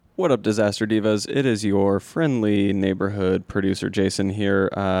What up, Disaster Divas? It is your friendly neighborhood producer, Jason, here.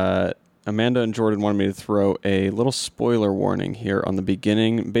 Amanda and Jordan wanted me to throw a little spoiler warning here on the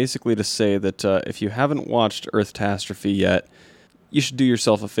beginning, basically to say that if you haven't watched Earth-Tastrophe yet, you should do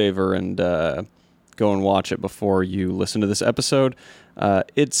yourself a favor and go and watch it before you listen to this episode.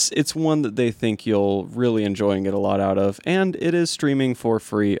 It's one that they think you'll really enjoy and get a lot out of, and it is streaming for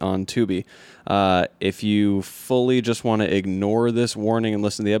free on Tubi. If you fully just want to ignore this warning and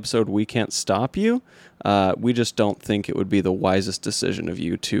listen to the episode, we can't stop you. We just don't think it would be the wisest decision of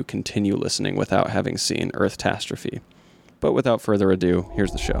you to continue listening without having seen Earth-Tastrophe. But without further ado,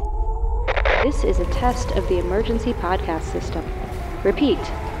 here's the show. This is a test of the emergency podcast system. Repeat,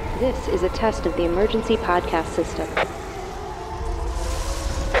 this is a test of the emergency podcast system.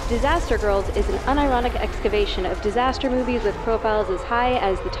 Disaster Girls is an unironic excavation of disaster movies with profiles as high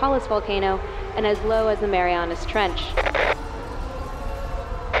as the tallest volcano and as low as the Marianas Trench.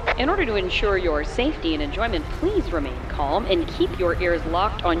 In order to ensure your safety and enjoyment, please remain calm and keep your ears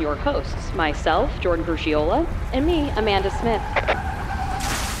locked on your hosts, myself, Jordan Crucchiola, And me, Amanda Smith.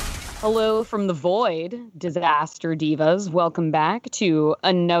 Hello from the void, Disaster Divas. Welcome back to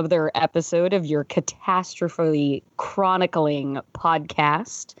another episode of your catastrophe chronicling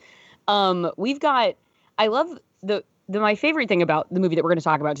podcast. I love my favorite thing about the movie that we're going to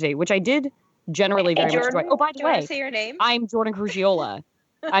talk about today, which I did generally very much enjoy. Oh, by the way, want to say your name? I'm Jordan Crucchiola.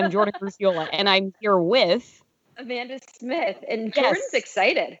 And I'm here with Amanda Smith, and Jordan's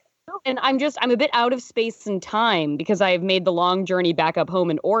excited. And I'm a bit out of space and time because I've made the long journey back up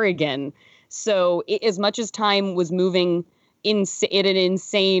home in Oregon. So as much as time was moving in an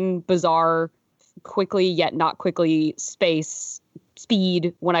insane, bizarre, quickly yet not quickly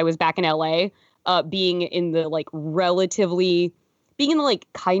speed when I was back in LA, being in the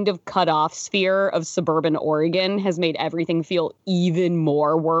kind of cut off sphere of suburban Oregon has made everything feel even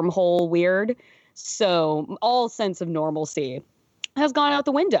more wormhole weird. So all sense of normalcy has gone out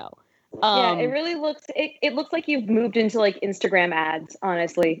the window. Yeah, it really looks. It looks like you've moved into like Instagram ads.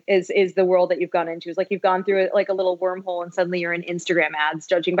 Honestly, is the world that you've gone into? It's like you've gone through it like a little wormhole, and suddenly you're in Instagram ads.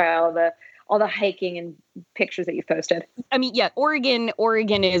 Judging by all the hiking and pictures that you've posted. I mean, yeah, Oregon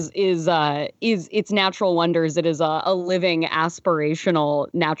is its natural wonders. It is a living aspirational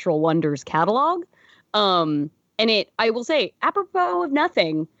natural wonders catalog. And I will say, apropos of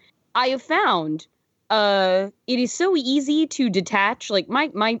nothing, I have found. It is so easy to detach. Like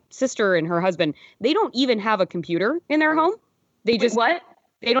my sister and her husband, they don't even have a computer in their home. They just what?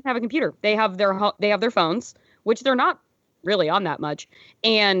 They don't have a computer. They have their phones, which they're not really on that much,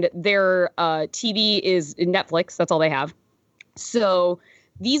 and their TV is Netflix. That's all they have. So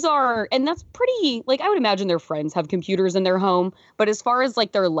and that's pretty, like, I would imagine their friends have computers in their home, but as far as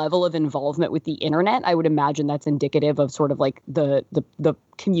like their level of involvement with the internet, I would imagine that's indicative of sort of like the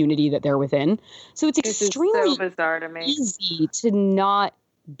community that they're within. So it's extremely so bizarre to me. Easy to not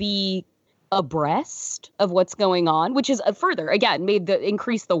be abreast of what's going on, which is further again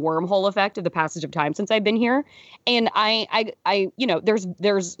increase the wormhole effect of the passage of time since I've been here. And I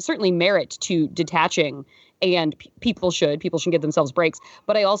there's certainly merit to detaching. And people should give themselves breaks.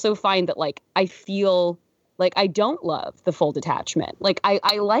 But I also find that, like, I feel like I don't love the full detachment. Like, I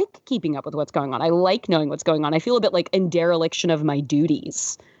like keeping up with what's going on. I like knowing what's going on. I feel a bit like in dereliction of my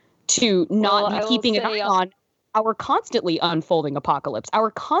duties to not be keeping an eye on our constantly unfolding apocalypse,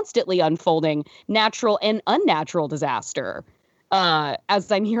 our constantly unfolding natural and unnatural disaster,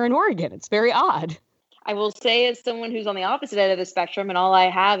 as I'm here in Oregon. It's very odd. I will say, as someone who's on the opposite end of the spectrum, and all I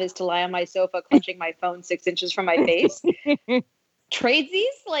have is to lie on my sofa, clenching my phone 6 inches from my face. Tradesies,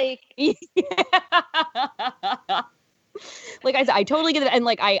 like, like I said, I totally get it, and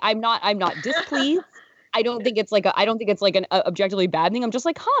like I'm not displeased. I don't think it's like an objectively bad thing. I'm just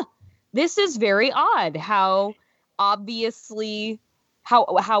like, this is very odd. How obviously.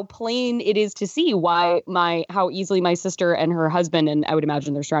 How plain it is to see how easily my sister and her husband, and I would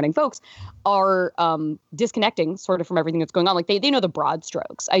imagine their surrounding folks, are disconnecting sort of from everything that's going on. Like they know the broad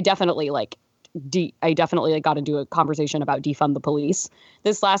strokes. I definitely got into a conversation about defund the police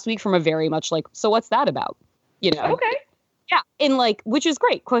this last week from a very much like, so what's that about? You know? Okay. Yeah, and like, which is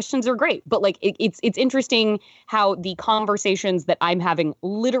great. Questions are great, but like, it's interesting how the conversations that I'm having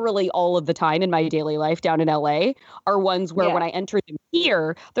literally all of the time in my daily life down in LA are ones where when I enter them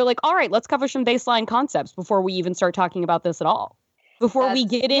here, they're like, all right, let's cover some baseline concepts before we even start talking about this at all. Before we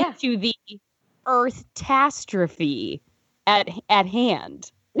get into the Earth-tastrophe at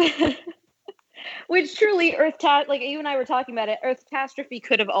hand. Which truly, like you and I were talking about it, Earth Catastrophe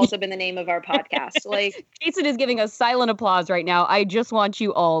could have also been the name of our podcast. Like Jason is giving us silent applause right now. I just want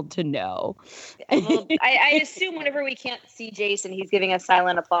you all to know. Well, I assume whenever we can't see Jason, he's giving us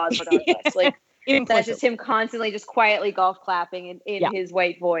silent applause regardless. Like that's just him constantly just quietly golf clapping in his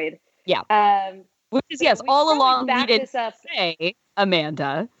white void. Yeah. Which is, yes, all along needed to say,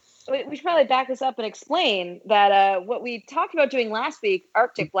 Amanda. We should probably back this up and explain that what we talked about doing last week,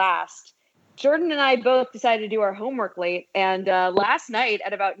 Arctic Blast, Jordan and I both decided to do our homework late. And last night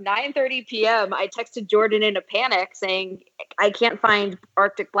at about 9:30 p.m., I texted Jordan in a panic saying, I can't find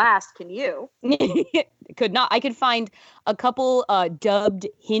Arctic Blast. Can you? Could not. I could find a couple dubbed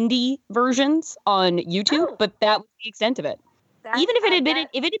Hindi versions on YouTube, but that was the extent of it. Even if it had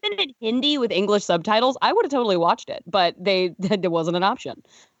been in Hindi with English subtitles, I would have totally watched it. But there wasn't an option.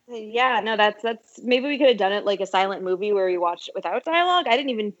 Yeah, no, that's maybe we could have done it like a silent movie where we watched it without dialogue. I didn't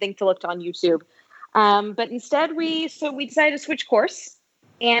even think to look on YouTube. But instead we decided to switch course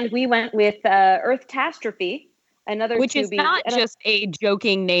and we went with Earth Catastrophe, which is not just a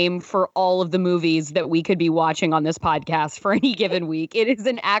joking name for all of the movies that we could be watching on this podcast for any given week. It is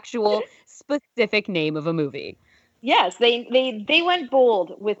an actual specific name of a movie. Yes, they went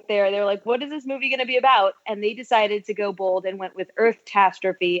bold with they're like, what is this movie going to be about? And they decided to go bold and went with Earth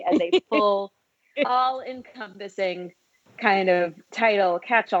Catastrophe as a full, all-encompassing kind of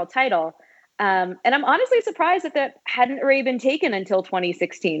catch-all title. And I'm honestly surprised that hadn't already been taken until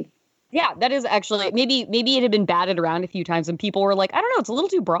 2016. Yeah, that is actually, maybe it had been batted around a few times and people were like, I don't know, it's a little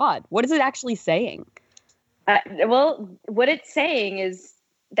too broad. What is it actually saying? Well, what it's saying is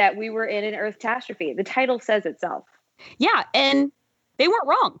that we were in an Earth Catastrophe. The title says itself. Yeah, and they weren't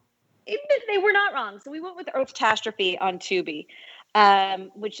wrong. They were not wrong. So we went with Earth Catastrophe on Tubi,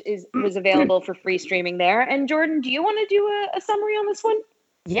 which was available for free streaming there. And Jordan, do you want to do a summary on this one?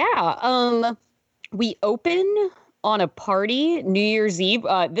 Yeah. We open on a party, New Year's Eve.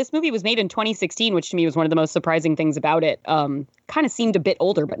 This movie was made in 2016, which to me was one of the most surprising things about it. Kind of seemed a bit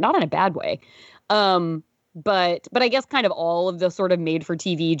older, but not in a bad way. But I guess kind of all of the sort of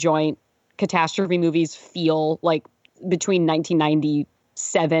made-for-TV joint catastrophe movies feel like between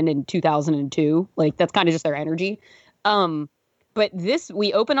 1997 and 2002. Like, that's kind of just their energy. But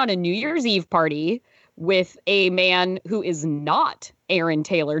we open on a New Year's Eve party with a man who is not Aaron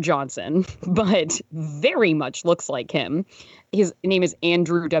Taylor Johnson, but very much looks like him. His name is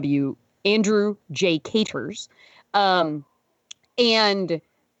Andrew J. Caters. And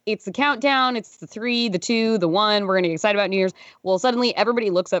it's the countdown. It's the 3, the 2, the 1. We're going to get excited about New Year's. Well, suddenly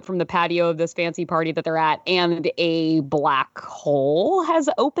everybody looks up from the patio of this fancy party that they're at, and a black hole has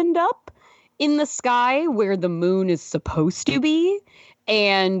opened up in the sky where the moon is supposed to be.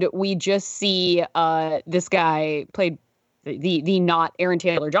 And we just see this guy, played the not Aaron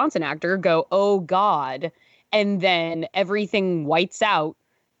Taylor Johnson actor, go, oh, God. And then everything whites out.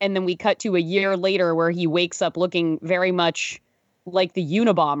 And then we cut to a year later where he wakes up looking very much like the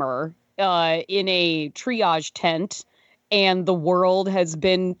Unabomber in a triage tent, and the world has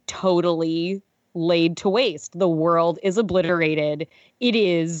been totally laid to waste. The world is obliterated. It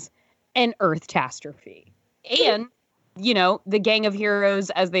is an Earth catastrophe. And, you know, the gang of heroes,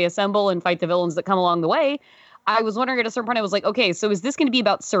 as they assemble and fight the villains that come along the way, I was wondering at a certain point, I was like, okay, so is this going to be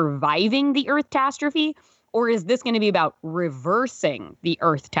about surviving the Earth catastrophe, or is this going to be about reversing the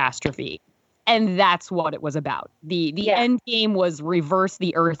Earth catastrophe? And that's what it was about. The end game was reverse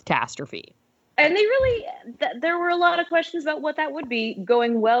the Earth catastrophe. And they really, there were a lot of questions about what that would be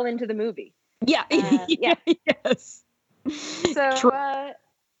going well into the movie. Yeah. Yeah. Yes. So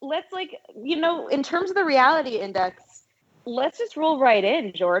let's in terms of the reality index, let's just roll right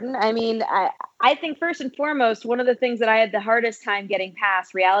in, Jordan. I mean, I think first and foremost, one of the things that I had the hardest time getting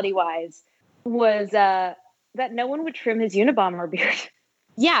past reality-wise was that no one would trim his Unabomber beard.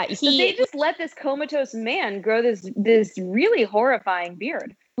 Yeah, they just let this comatose man grow this really horrifying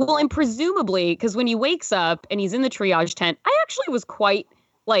beard. Well, and presumably, because when he wakes up and he's in the triage tent, I actually was quite,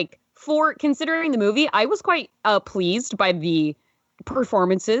 for considering the movie, I was quite pleased by the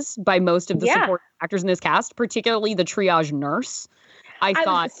performances by most of the supporting actors in this cast, particularly the triage nurse. I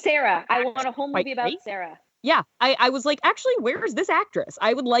thought Sarah. I want a whole movie about Sarah. Yeah, I was like, actually, where is this actress?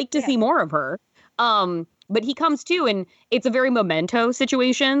 I would like to see more of her. But he comes to, and it's a very Memento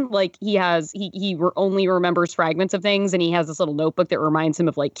situation. Like he only remembers fragments of things, and he has this little notebook that reminds him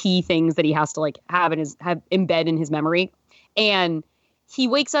of key things that he has to embed in his memory. And he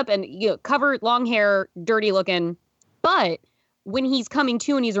wakes up and covered, long hair, dirty looking. But when he's coming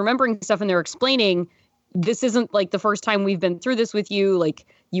to and he's remembering stuff, and they're explaining, this isn't the first time we've been through this with you.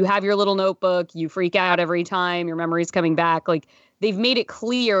 You have your little notebook, you freak out every time, your memory's coming back. they've made it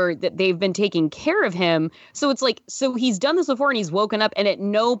clear that they've been taking care of him. So it's like, so he's done this before and he's woken up, and at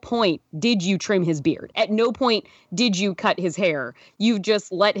no point did you trim his beard. At no point did you cut his hair. You've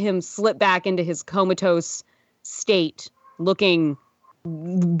just let him slip back into his comatose state, looking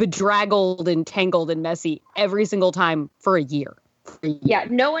bedraggled and tangled and messy every single time for a year. Yeah,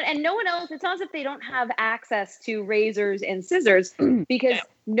 no one else. It's not as if they don't have access to razors and scissors, because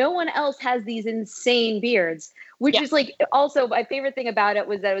no one else has these insane beards. Which is like, also my favorite thing about it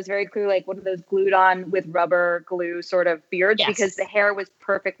was that it was very clear, like one of those glued on with rubber glue sort of beards, because the hair was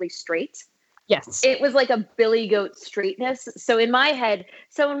perfectly straight. Yes, it was like a billy goat straightness. So in my head,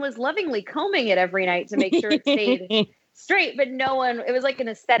 someone was lovingly combing it every night to make sure it stayed straight, but no one, it was like an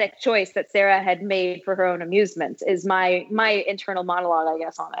aesthetic choice that Sarah had made for her own amusement, is my internal monologue, I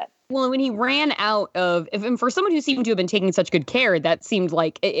guess, on it. Well, when he ran out of, and for someone who seemed to have been taking such good care, that seemed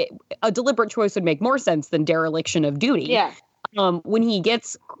like a deliberate choice would make more sense than dereliction of duty. Yeah. When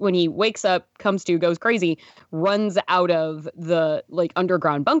he wakes up, comes to, goes crazy, runs out of the like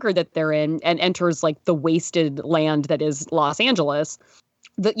underground bunker that they're in and enters like the wasted land that is Los Angeles.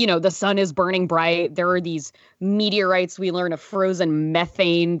 The sun is burning bright. There are these meteorites, we learn, of frozen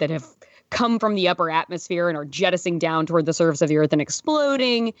methane that have come from the upper atmosphere and are jettisoning down toward the surface of the earth and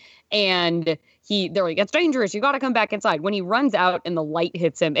exploding. And they're like, it's dangerous. You got to come back inside. When he runs out and the light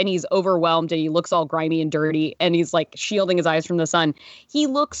hits him and he's overwhelmed and he looks all grimy and dirty and he's like shielding his eyes from the sun,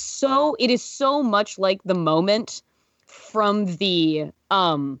 it is so much like the moment from the,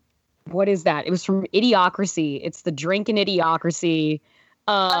 what is that? It was from Idiocracy. It's the drink in Idiocracy.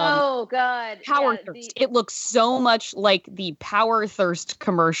 Oh God! Power Thirst. It looks so much like the Power Thirst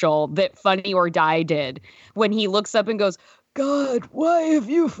commercial that Funny or Die did when he looks up and goes, "God, why have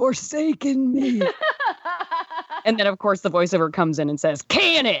you forsaken me?" And then, of course, the voiceover comes in and says,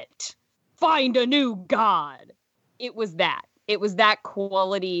 "Can it? Find a new God." It was that. It was that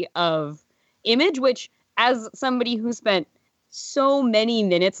quality of image, which, as somebody who spent so many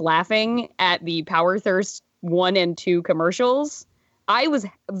minutes laughing at the Power Thirst 1 and 2 commercials, I was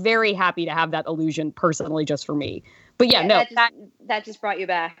very happy to have that illusion personally, just for me. But that just brought you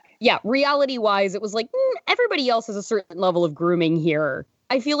back. Yeah, reality-wise, it was like, everybody else has a certain level of grooming here.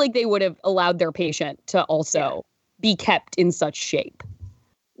 I feel like they would have allowed their patient to also be kept in such shape.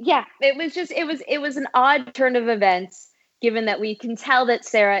 Yeah, it was an odd turn of events, given that we can tell that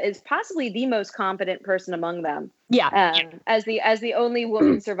Sarah is possibly the most competent person among them. Yeah. As the only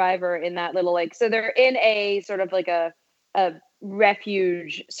woman survivor in that little, like, so they're in a sort of like a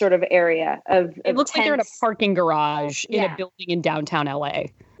refuge sort of area of it looks tents. like they're in a parking garage in a building in downtown LA.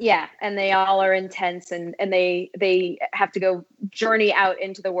 Yeah, and they all are in tents, and they have to go journey out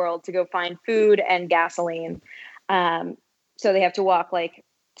into the world to go find food and gasoline. So they have to walk like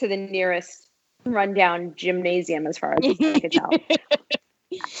to the nearest rundown gymnasium, as far as I could tell.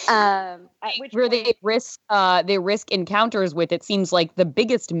 Where they risk encounters with, it seems like, the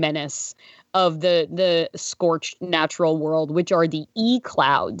biggest menace of the scorched natural world, which are the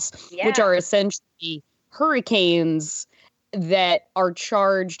E-clouds, which are essentially hurricanes that are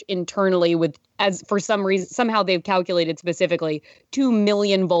charged internally with, as for some reason, somehow they've calculated specifically 2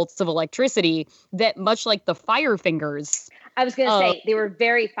 million volts of electricity that, much like the Firefingers. I was going to say, they were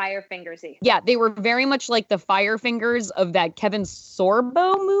very Firefingersy. Yeah, they were very much like the Firefingers of that Kevin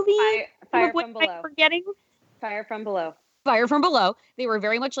Sorbo movie. Fire from Below. I'm forgetting? Fire from Below. Fire from Below. They were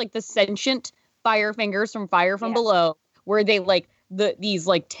very much like the sentient Firefingers from Fire from Below, where they these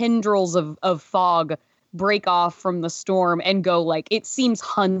tendrils of fog break off from the storm and go, like, it seems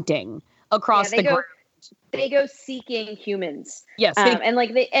hunting across the ground. They go seeking humans. Yes. And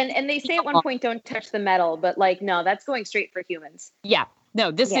they say at one point, don't touch the metal, but like, no, that's going straight for humans. Yeah.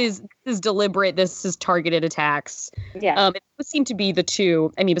 No, this is deliberate. This is targeted attacks. Yeah. Those seem to be the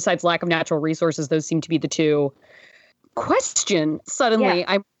two. I mean, besides lack of natural resources, those seem to be the two. Question, suddenly,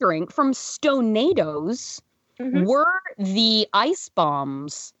 I'm wondering, from Stonados, were the ice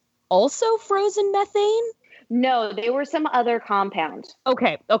bombs also frozen methane? No, they were some other compound.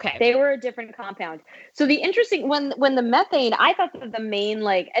 Okay. They were a different compound. So the interesting, when the methane, I thought that the main,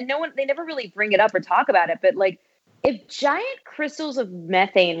 and they never really bring it up or talk about it, but like, if giant crystals of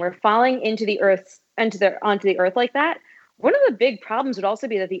methane were falling into the earth, onto the earth like that, one of the big problems would also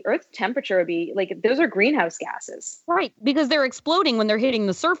be that the Earth's temperature would be like, those are greenhouse gases. Right, because they're exploding when they're hitting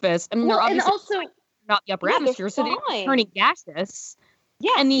the surface, and they're obviously not the upper atmosphere, so they're turning gaseous.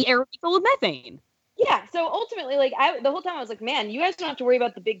 Yeah, and the air would be full of methane. Yeah, so ultimately, the whole time I was like, man, you guys don't have to worry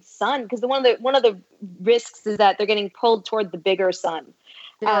about the big sun, because one of the risks is that they're getting pulled toward the bigger sun.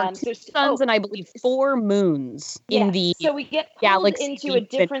 There are 2 suns and I believe 4 moons in the so we get pulled into a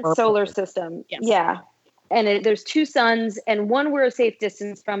different solar system. Yes. Yeah. there's two suns, and one we're a safe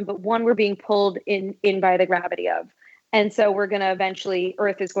distance from, but one we're being pulled in by the gravity of. And so we're going to eventually,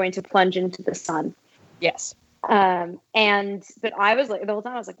 Earth is going to plunge into the sun. Yes. But I was like, the whole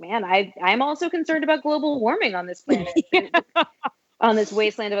time I was like, man, I'm also concerned about global warming on this planet, on this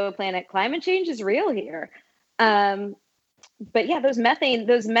wasteland of a planet. Climate change is real here. But yeah, those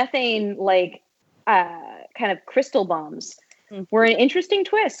methane, like, kind of crystal bombs were an interesting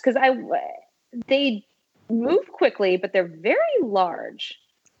twist, because they move quickly, but they're very large.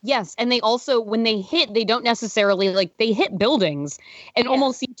 Yes, and they also, when they hit, they don't necessarily, like, they hit buildings and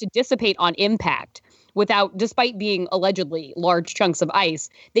almost seem to dissipate on impact despite being allegedly large chunks of ice.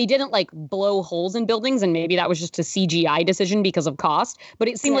 They didn't, like, blow holes in buildings, and maybe that was just a CGI decision because of cost, but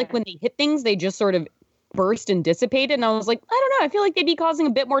it seemed like when they hit things, they just sort of burst and dissipated, and I was like, I don't know, I feel like they'd be causing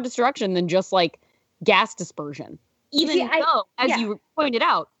a bit more destruction than just, like, gas dispersion. Even though, as you pointed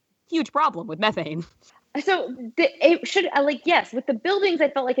out, huge problem with methane. So it should, yes, with the buildings, I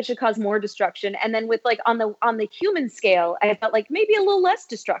felt like it should cause more destruction. And then with, like, on the human scale, I felt like maybe a little less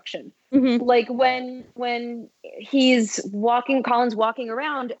destruction. Mm-hmm. Like when Colin's walking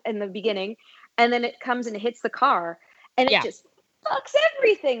around in the beginning, and then it comes and hits the car, and it just fucks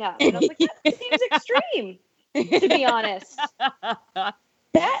everything up. And I was like, that seems extreme, to be honest.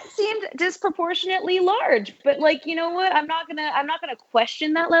 That seemed disproportionately large, but, like, you know what? I'm not gonna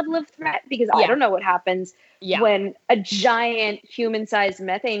question that level of threat, because I don't know what happens when a giant human-sized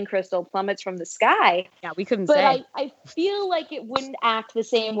methane crystal plummets from the sky. Yeah, we couldn't say. But I feel like it wouldn't act the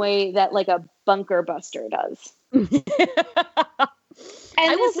same way that, like, a bunker buster does. And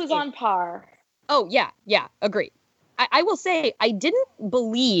this was on par. Oh yeah, agreed. I will say, I didn't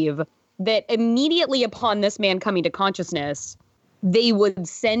believe that immediately upon this man coming to consciousness, they would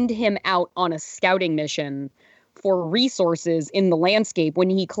send him out on a scouting mission for resources in the landscape when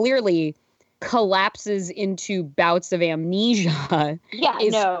he clearly collapses into bouts of amnesia,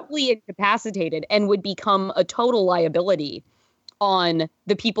 is fully incapacitated, and would become a total liability on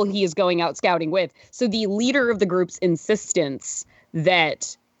the people he is going out scouting with. So the leader of the group's insistence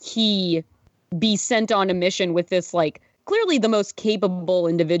that he be sent on a mission with this, like, clearly the most capable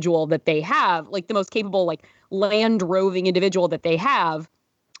individual that they have, like the most capable, like, land roving individual that they have,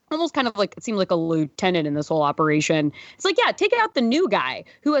 almost kind of like, it seemed like a lieutenant in this whole operation. It's like, yeah, take out the new guy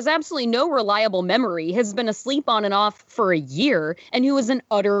who has absolutely no reliable memory, has been asleep on and off for a year, and who is an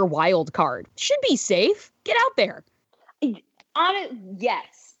utter wild card. Should be safe. Get out there.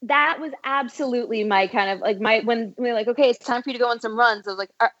 Yes, that was absolutely my kind of, like, when we were like, okay, it's time for you to go on some runs. I was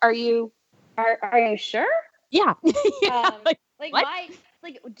like, are you sure? Yeah.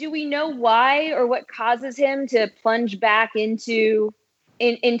 Do we know why or what causes him to plunge back into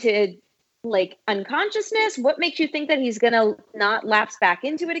like unconsciousness? What makes you think that he's going to not lapse back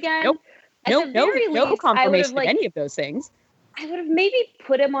into it again? No confirmation of any of those things. I would have maybe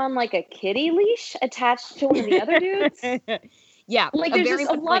put him on, like, a kitty leash attached to one of the other dudes. Yeah. Like, there's just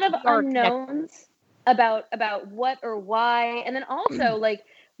a lot of unknowns about what or why. And then also, like,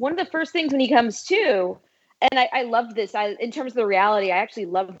 one of the first things when he comes to, and I loved this, in terms of the reality, I actually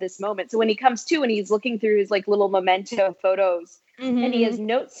loved this moment. So when he comes to and he's looking through his, like, little memento photos, and he has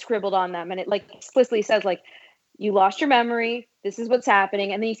notes scribbled on them, and it, like, explicitly says, like, you lost your memory, this is what's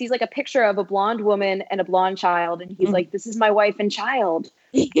happening. And then he sees, like, a picture of a blonde woman and a blonde child, and he's like, this is my wife and child.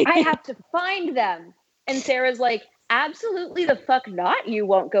 I have to find them. And Sarah's like, absolutely the fuck not. You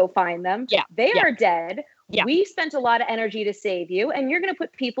won't go find them. Yeah. They are dead. Yeah. We spent a lot of energy to save you, and you're going to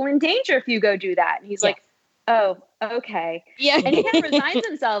put people in danger if you go do that. And he's like, oh, okay. Yeah. And he kind of resigns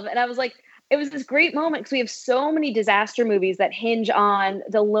himself. And I was like, it was this great moment, because we have so many disaster movies that hinge on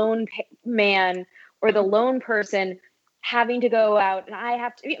the lone man or the lone person having to go out.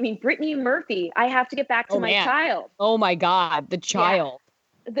 And Brittany Murphy, I have to get back to my child. Oh my God, the child.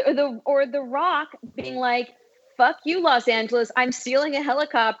 Yeah. Or The Rock being like, fuck you, Los Angeles. I'm stealing a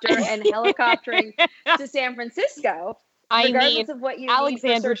helicopter and helicoptering to San Francisco. Regardless of what you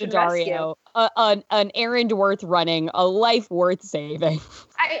Alexandra Daddario, an errand worth running, a life worth saving.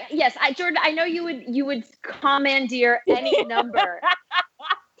 Jordan, I know you would commandeer any number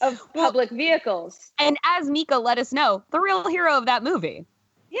of public vehicles. And as Mika let us know, the real hero of that movie.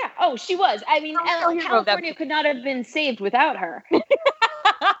 Yeah. Oh, she was. I mean, California could not have been saved without her.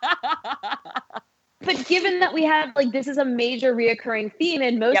 But given that we have, like, this is a major reoccurring theme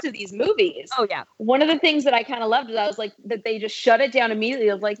in most of these movies. Oh, yeah. One of the things that I kind of loved is I was like, that they just shut it down immediately.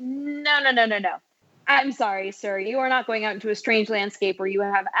 I was like, no. I'm sorry, sir. You are not going out into a strange landscape where you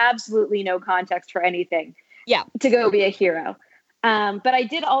have absolutely no context for anything. Yeah. To go be a hero. But I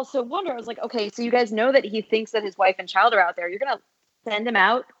did also wonder, I was like, okay, so you guys know that he thinks that his wife and child are out there. You're going to send him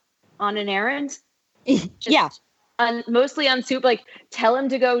out on an errand Yeah. Mostly on soup. Like, tell him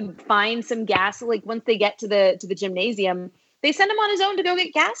to go find some gas. Like, once they get to the gymnasium, they send him on his own to go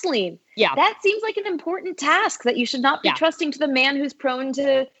get gasoline. Yeah. That seems like an important task that you should not be trusting to the man who's prone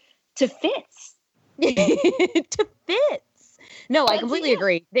to fits. To fits. No, I completely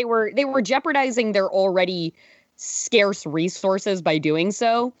agree. They were jeopardizing their already scarce resources by doing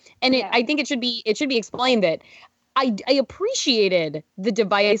so. And I think it should be explained that I appreciated the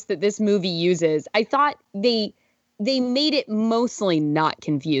device that this movie uses. I thought they made it mostly not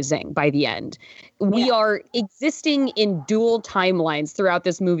confusing by the end. We are existing in dual timelines throughout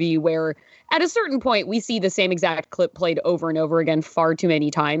this movie where at a certain point we see the same exact clip played over and over again far too many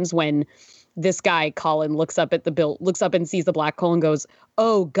times when this guy, Colin, looks up and sees the black hole and goes,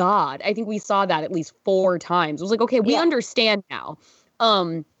 "Oh God." I think we saw that at least 4 times. It was like, okay, we understand now.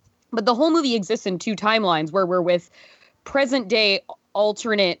 But the whole movie exists in 2 timelines where we're with present day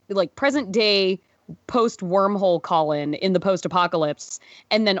post wormhole Colin in the post-apocalypse,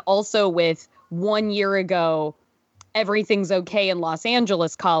 and then also with 1 year ago, everything's okay in Los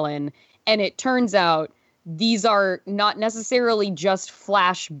Angeles Colin. And it turns out these are not necessarily just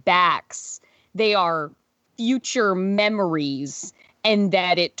flashbacks. They are future memories. And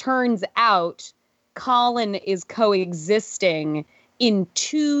that it turns out Colin is coexisting in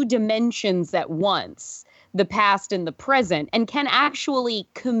 2 dimensions at once, the past and the present, and can actually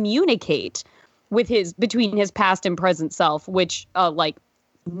communicate between his past and present self, which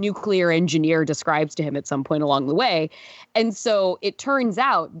nuclear engineer describes to him at some point along the way. And so it turns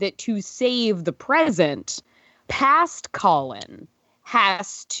out that to save the present, past Colin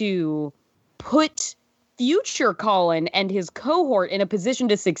has to put future Colin and his cohort in a position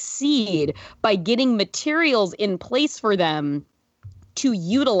to succeed by getting materials in place for them to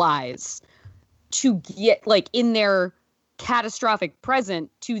utilize to get in their catastrophic present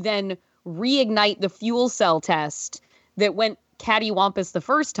to then reignite the fuel cell test that went cattywampus the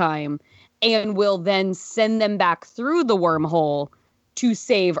first time and will then send them back through the wormhole to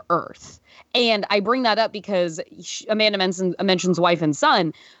save Earth. And I bring that up because Amanda mentions wife and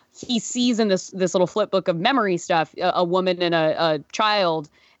son. He sees in this little flip book of memory stuff, a woman and a child.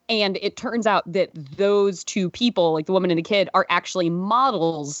 And it turns out that those 2 people, like the woman and the kid, are actually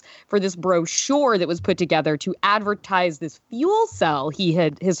models for this brochure that was put together to advertise this fuel cell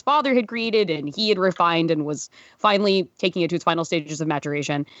his father had created and he had refined and was finally taking it to its final stages of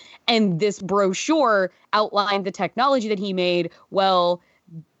maturation. And this brochure outlined the technology that he made. Well,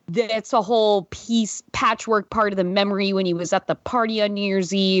 that's a whole patchwork part of the memory when he was at the party on New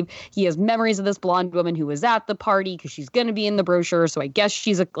Year's Eve. He has memories of this blonde woman who was at the party because she's going to be in the brochure. So I guess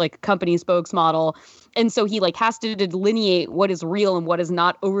she's a company spokesmodel. And so he has to delineate what is real and what is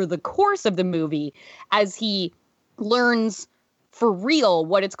not over the course of the movie as he learns for real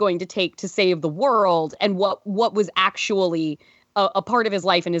what it's going to take to save the world and what was actually a part of his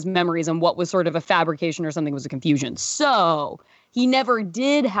life and his memories and what was sort of a fabrication or something was a confusion. So he never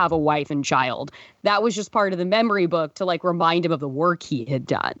did have a wife and child. That was just part of the memory book to remind him of the work he had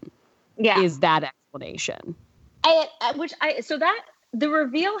done. Yeah. Is that explanation. So the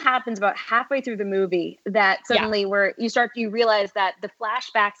reveal happens about halfway through the movie that suddenly where you realize that the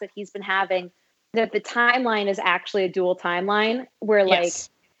flashbacks that he's been having, that the timeline is actually a dual timeline where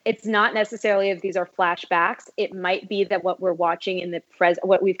it's not necessarily if these are flashbacks. It might be that what we're watching in the present,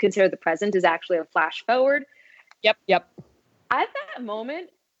 what we've considered the present, is actually a flash forward. Yep. At that moment,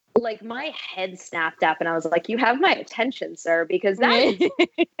 my head snapped up and I was like, you have my attention, sir, because that is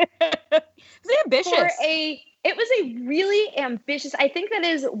ambitious. It was a really ambitious, I think that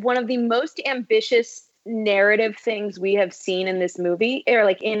is one of the most ambitious narrative things we have seen in this movie or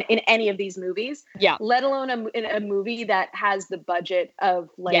in any of these movies. Yeah. Let alone a movie that has the budget of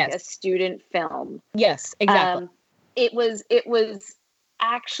a student film. Yes, exactly. It was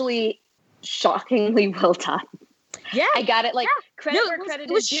actually shockingly well done. Yeah, I got it. Credit where credit is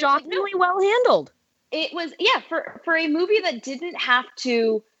due. It was shockingly well handled. It was, for a movie that didn't have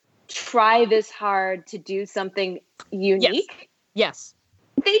to try this hard to do something unique. Yes.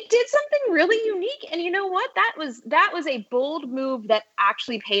 They did something really unique, and you know what? That was a bold move that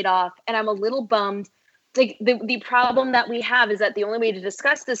actually paid off. And I'm a little bummed. The problem that we have is that the only way to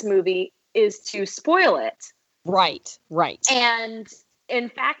discuss this movie is to spoil it. Right. And in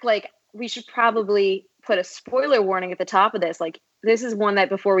fact, we should probably put a spoiler warning at the top of this. This is one that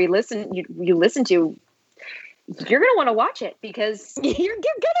before we listen, you listen to, you're going to want to watch it because you're going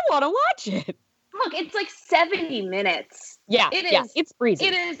to want to watch it. Look, it's 70 minutes. Yeah, it's breezy.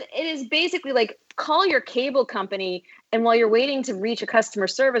 It is basically call your cable company, and while you're waiting to reach a customer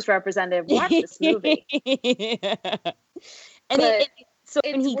service representative, watch this movie. And so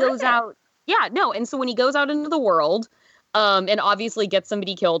when he goes out Yeah, no. And so when he goes out into the world, and obviously gets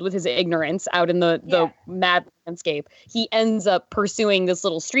somebody killed with his ignorance out in the mad landscape, he ends up pursuing this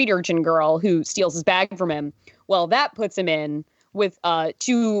little street urchin girl who steals his bag from him. Well, that puts him in with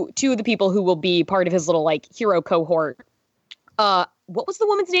two of the people who will be part of his little like hero cohort. What was the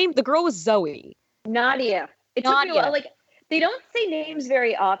woman's name? The girl was Zoe. Nadia. It took me a while. Like, they don't say names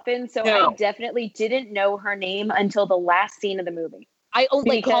very often, so I definitely didn't know her name until the last scene of the movie.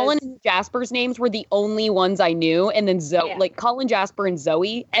 Colin and Jasper's names were the only ones I knew, and then Colin, Jasper, and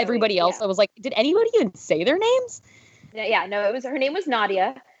Zoe. Everybody else, I was like, did anybody even say their names? No, her name was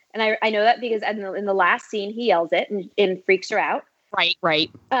Nadia, and I know that because in the last scene he yells it and freaks her out. Right.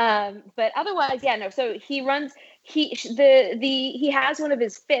 But otherwise, So he runs. He has one of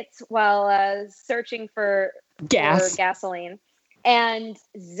his fits while searching for gasoline, and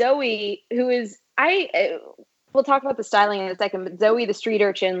Zoe, who is we'll talk about the styling in a second, but Zoe, the street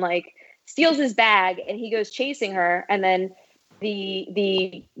urchin, like steals his bag and he goes chasing her. And then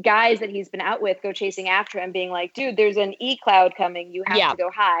the guys that he's been out with go chasing after him being like, dude, there's an E-Cloud coming. You have to go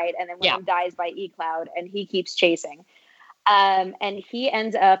hide. And then one dies by E-Cloud and he keeps chasing. And he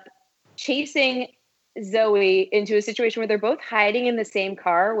ends up chasing Zoe into a situation where they're both hiding in the same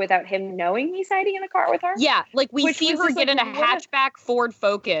car without him knowing he's hiding in a car with her. Yeah, like we see her get in a hatchback Ford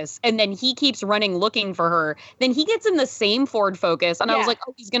Focus, and then he keeps running looking for her. Then he gets in the same Ford Focus, and I was like,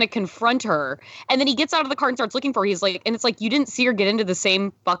 oh, he's going to confront her. And then he gets out of the car and starts looking for her. He's like, and it's like, you didn't see her get into the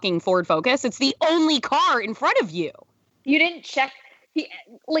same fucking Ford Focus? It's the only car in front of you. You didn't check.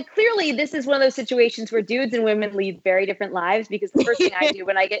 Clearly this is one of those situations where dudes and women lead very different lives, because the first thing I do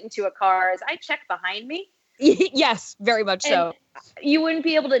when I get into a car is I check behind me. Yes, very much so. You wouldn't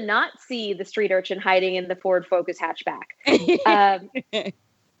be able to not see the street urchin hiding in the Ford Focus hatchback.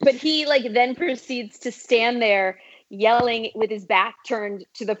 But he then proceeds to stand there yelling with his back turned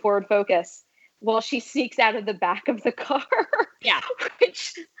to the Ford Focus while she sneaks out of the back of the car. Yeah.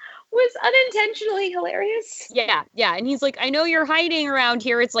 Which was unintentionally hilarious. Yeah. And he's like, I know you're hiding around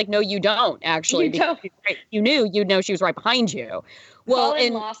here. It's like, no, you don't, actually. You don't. You'd know she was right behind you. Well,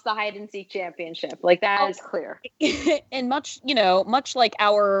 and lost the hide and seek championship. Like, that is clear. And much like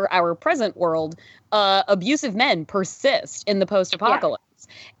our present world, abusive men persist in the post-apocalypse.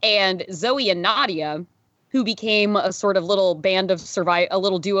 Yeah. And Zoe and Nadia, who became a sort of little band of a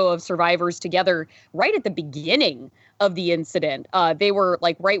little duo of survivors together right at the beginning of the incident. They were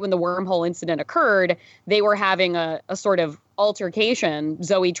like right when the wormhole incident occurred, they were having a sort of altercation.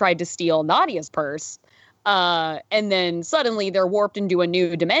 Zoe tried to steal Nadia's purse. And then suddenly they're warped into a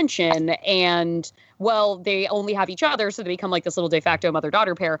new dimension, and they only have each other, so they become like this little de facto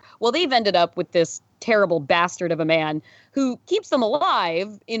mother-daughter pair. Well, they've ended up with this terrible bastard of a man who keeps them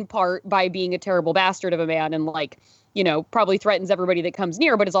alive in part by being a terrible bastard of a man and probably threatens everybody that comes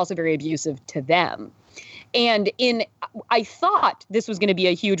near, but is also very abusive to them. And I thought this was going to be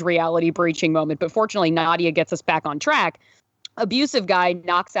a huge reality breaching moment, but fortunately Nadia gets us back on track. Abusive guy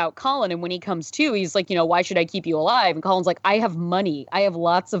knocks out Colin, and when he comes to, he's like, why should I keep you alive? And Colin's like, I have money. I have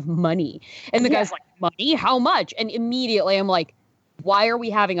lots of money. And the guy's like, money? How much? And immediately I'm like, why are we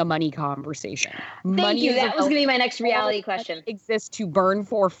having a money conversation? Thank you. That was going to be my next reality question. Exists to burn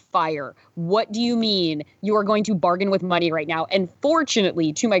for fire. What do you mean you are going to bargain with money right now? And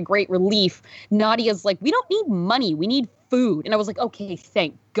fortunately, to my great relief, Nadia's like, we don't need money. We need food. And I was like, okay,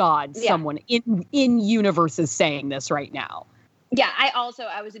 thank God someone in universe is saying this right now. Yeah,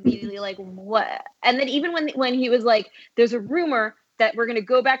 I was immediately like, what? And then even when he was like, there's a rumor that we're going to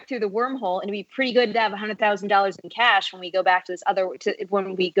go back through the wormhole and it'd be pretty good to have $100,000 in cash when we go back to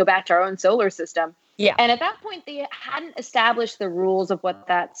when we go back to our own solar system. Yeah. And at that point, they hadn't established the rules of what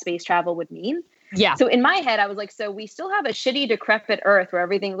that space travel would mean. Yeah. So in my head, I was like, so we still have a shitty, decrepit Earth where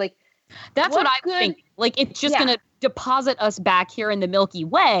everything that's what I think. Like, it's just going to deposit us back here in the Milky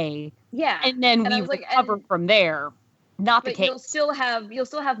Way. Yeah. And then we recover from there. Not the case. You'll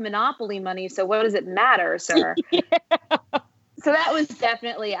still have monopoly money. So what does it matter, sir? So that was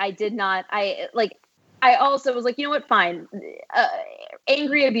definitely, I also was like, you know what? Fine.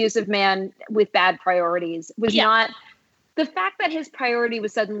 Angry, abusive man with bad priorities was not the fact that his priority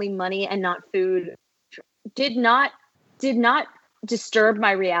was suddenly money and not food did not disturb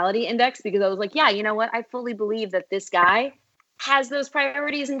my reality index, because I was like, yeah, you know what? I fully believe that this guy has those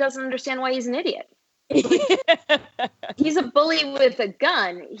priorities and doesn't understand why he's an idiot. He's a bully with a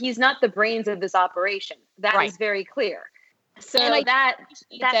gun. He's not the brains of this operation. That is very clear. So that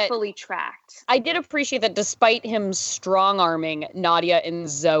fully tracked. I did appreciate that despite him strong-arming Nadia and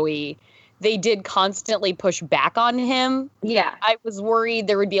Zoe, they did constantly push back on him. Yeah. I was worried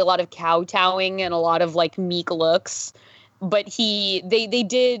there would be a lot of kowtowing and a lot of meek looks. But they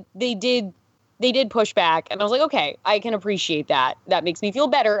did push back, and I was like, okay, I can appreciate that. That makes me feel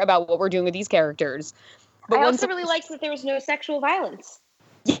better about what we're doing with these characters. But I also really liked that there was no sexual violence.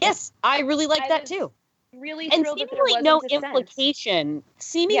 Yes, I really liked that too. Really and thrilled seemingly that there no wasn't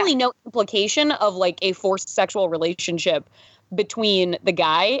a implication of like a forced sexual relationship between the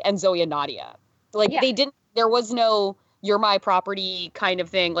guy and Zoe and Nadia. Like there was no "you're my property" kind of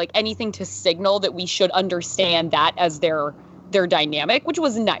thing, like anything to signal that we should understand that as their dynamic, which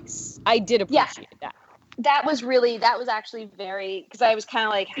was nice. I did appreciate that. That was actually very, because I was kind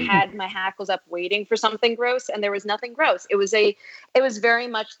of like had my hackles up waiting for something gross, and there was nothing gross. It was very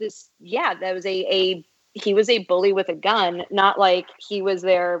much this, that was he was a bully with a gun, not like he was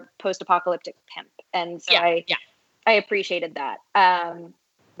their post-apocalyptic pimp. And so I appreciated that.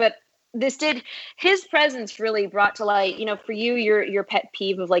 But his presence really brought to light, for you, your pet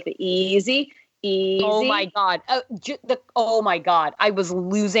peeve of like the easy. Oh my God. Oh my God. I was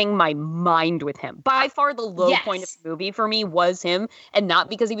losing my mind with him. By far the low point of the movie for me was him, and not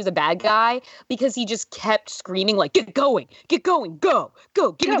because he was a bad guy, because he just kept screaming like, get going, go,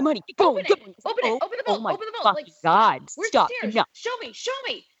 give me the money, get going. Open the boat, open the boat. Like, God, stop. No. Show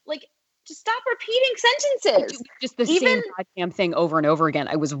me. Like, just stop repeating sentences. Just the same goddamn thing over and over again.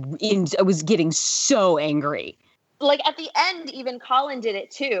 I was getting so angry. Like at the end, even Colin did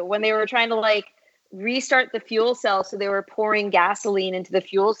it too, when they were trying to like restart the fuel cell. So they were pouring gasoline into the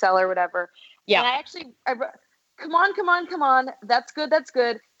fuel cell or whatever. Yeah. And I come on. That's good.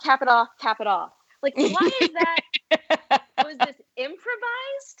 Cap it off. Like, why is that? Was this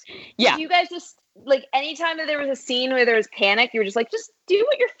improvised? Yeah. You guys just like, anytime that there was a scene where there was panic, you were just like, just do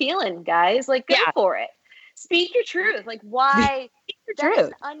what you're feeling, guys. Like, go for it. Speak your truth. Like, why? That's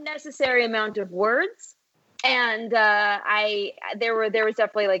an unnecessary amount of words. And there was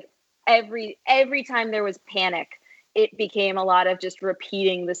definitely like every time there was panic, it became a lot of just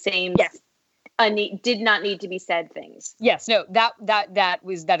repeating the same did not need to be said things. Yes, no,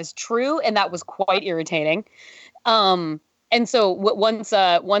 that is true, and that was quite irritating. And so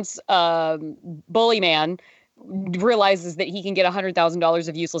once Bully Man realizes that he can get $100,000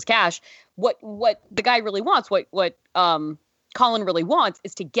 of useless cash, what the guy really wants, what Colin really wants,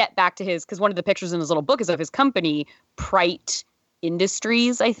 is to get back to because one of the pictures in his little book is of his company, Prite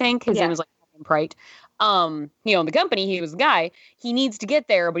Industries, I think. His name was like Prite. He owned the company. He was the guy. He needs to get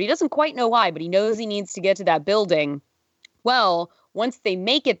there, but he doesn't quite know why, but he knows he needs to get to that building. Well, once they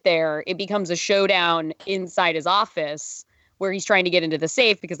make it there, it becomes a showdown inside his office where he's trying to get into the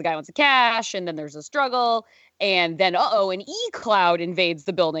safe because the guy wants the cash, and then there's a struggle. And then, an E-Cloud invades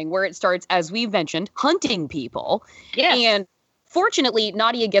the building where it starts, as we've mentioned, hunting people. Yes. And fortunately,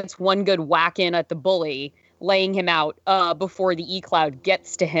 Nadia gets one good whack in at the bully, laying him out before the E-Cloud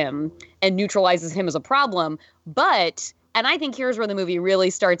gets to him and neutralizes him as a problem. But, and I think here's where the movie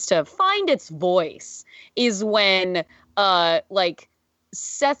really starts to find its voice, is when,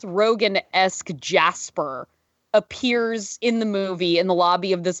 Seth Rogen-esque Jasper appears in the movie in the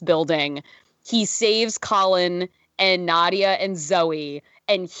lobby of this building. He saves Colin and Nadia and Zoe,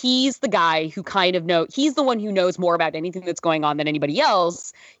 and he's the guy who he's the one who knows more about anything that's going on than anybody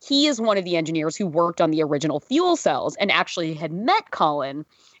else. He is one of the engineers who worked on the original fuel cells and actually had met Colin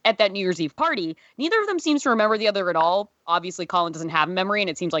at that New Year's Eve party. Neither of them seems to remember the other at all. Obviously, Colin doesn't have a memory, and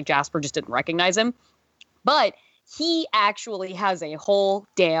it seems like Jasper just didn't recognize him. But he actually has a whole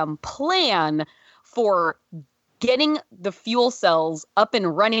damn plan for getting the fuel cells up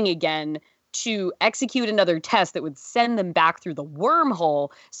and running again to execute another test that would send them back through the wormhole.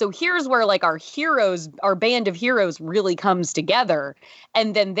 So here's where our band of heroes really comes together.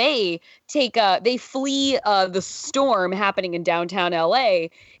 And then they flee the storm happening in downtown LA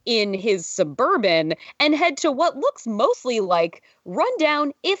in his Suburban and head to what looks mostly like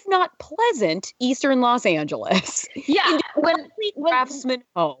rundown, if not pleasant, Eastern Los Angeles. Yeah. When Craftsman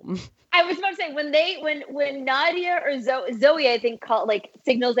home. I was about to say, when Nadia or Zoe, I think,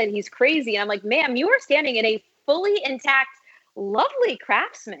 signals that he's crazy, and I'm like, ma'am, you are standing in a fully intact, lovely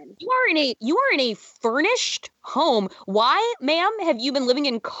Craftsman. You are in a furnished home. Why, ma'am, have you been living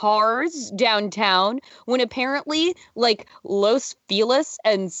in cars downtown when apparently Los Feliz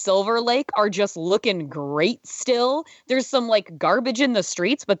and Silver Lake are just looking great still? There's some garbage in the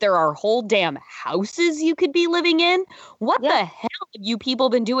streets, but there are whole damn houses you could be living in. What the hell have you people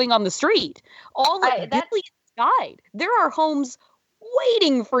been doing on the street? All the billions died. There are homes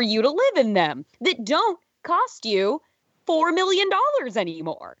waiting for you to live in them that don't cost you $4 million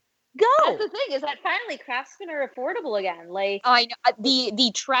anymore. Go. That's the thing, is that finally Craftsmen are affordable again. I know.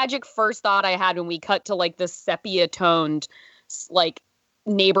 The tragic first thought I had when we cut to the sepia toned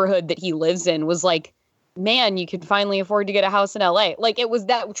neighborhood that he lives in was man, you could finally afford to get a house in LA. Like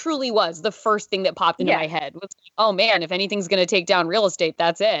that truly was the first thing that popped into my head was, oh man, if anything's going to take down real estate,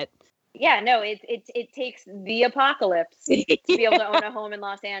 that's it. Yeah, no, it takes the apocalypse to be able to own a home in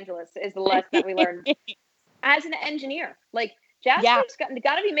Los Angeles is the lesson that we learned as an engineer. Like Jasper's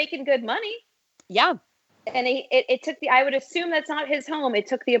got to be making good money. Yeah. And it took I would assume that's not his home. It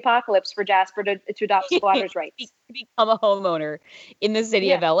took the apocalypse for Jasper to adopt squatters' rights. To become a homeowner in the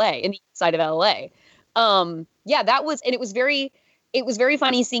city of LA, in the side of LA. It was very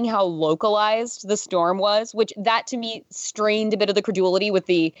funny seeing how localized the storm was, which that to me strained a bit of the credulity with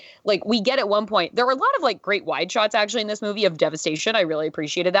the, like, we get at one point, there were a lot of like great wide shots actually in this movie of devastation. I really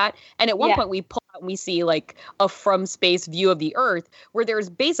appreciated that. And at one point we pull out and we see like a from space view of the earth where there's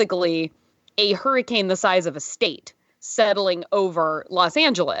basically a hurricane the size of a state settling over Los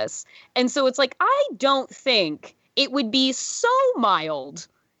Angeles. And so it's like, I don't think it would be so mild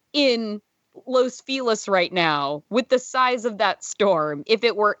in Los Feliz right now with the size of that storm if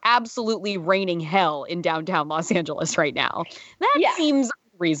it were absolutely raining hell in downtown Los Angeles right now. That seems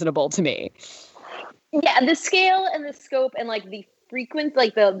reasonable to me. Yeah, the scale and the scope and like the frequency,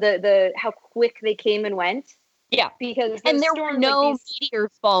 like the how quick they came and went. Yeah, because and there were no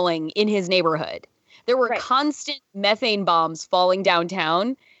meteors falling in his neighborhood. There were constant methane bombs falling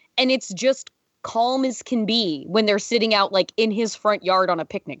downtown, and it's just calm as can be when they're sitting out like in his front yard on a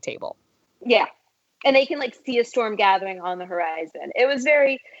picnic table. Yeah. And they can like see a storm gathering on the horizon. It was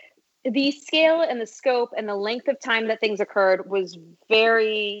the scale and the scope and the length of time that things occurred was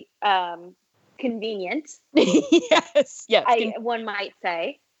very convenient. Yes. One might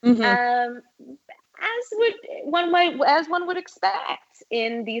say. Mm-hmm. As one would expect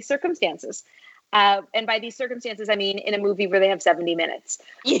in these circumstances. And by these circumstances, I mean in a movie where they have 70 minutes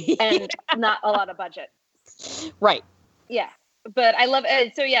and not a lot of budget. Right. Yeah. But I love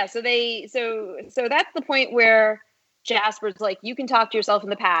it. So that's the point where Jasper's like, you can talk to yourself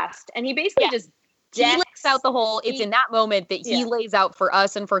in the past. And he basically he lays out the whole, it's in that moment that he lays out for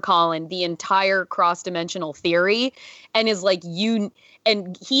us and for Colin the entire cross-dimensional theory and is like,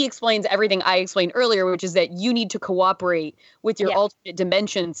 and he explains everything I explained earlier, which is that you need to cooperate with your alternate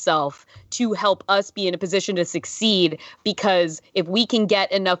dimension self to help us be in a position to succeed, because if we can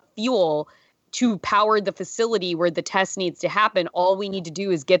get enough fuel to power the facility where the test needs to happen, all we need to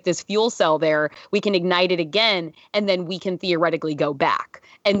do is get this fuel cell there. We can ignite it again, and then we can theoretically go back.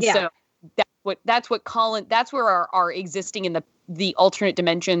 And so that's what Colin, that's where our existing in the alternate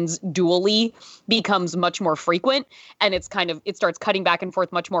dimensions dually becomes much more frequent. And it starts cutting back and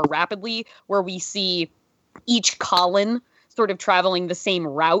forth much more rapidly, where we see each Colin sort of traveling the same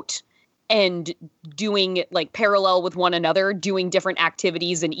route and doing like parallel with one another, doing different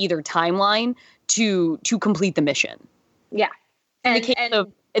activities in either timeline to complete the mission. Yeah. In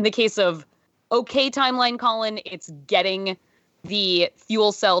the case of OK Timeline Colin, it's getting the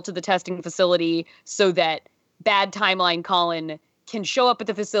fuel cell to the testing facility so that bad Timeline Colin can show up at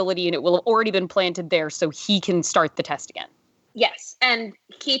the facility and it will have already been planted there so he can start the test again. Yes, and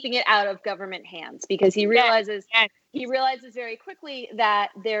keeping it out of government hands, because he realizes very quickly that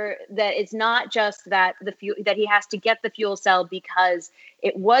it's not just that that he has to get the fuel cell because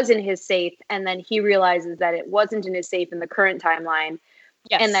it was in his safe, and then he realizes that it wasn't in his safe in the current timeline,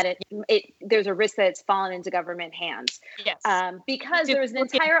 and that there's a risk that it's fallen into government hands. Yes, because there was an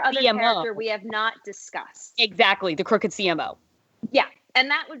entire other character we have not discussed. Exactly, the crooked CMO. Yeah, and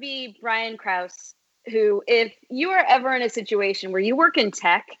that would be Brian Krause, who, if you are ever in a situation where you work in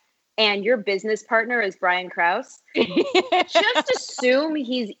tech and your business partner is Brian Krause, just assume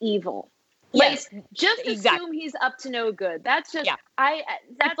he's evil. Yes, just assume he's up to no good. That's just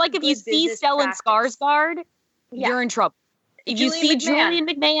that's like if you see Stellan Skarsgård, you're in trouble. If you see Julian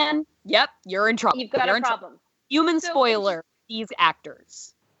McMahon, you're in trouble. You've got a problem. Human spoiler, these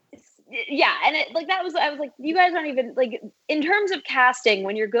actors. Yeah, and I was like, you guys aren't even like, in terms of casting,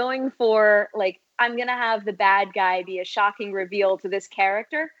 when you're going for like, I'm gonna have the bad guy be a shocking reveal to this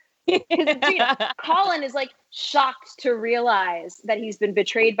character, because Colin is like shocked to realize that he's been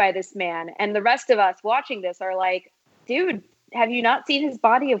betrayed by this man, and the rest of us watching this are like, dude, have you not seen his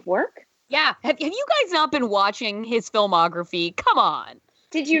body of work? Yeah, have you guys not been watching his filmography? Come on,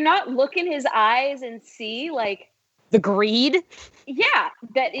 did you not look in his eyes and see like the greed? Yeah,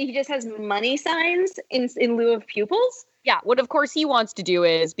 that he just has money signs in lieu of pupils. Yeah, what of course he wants to do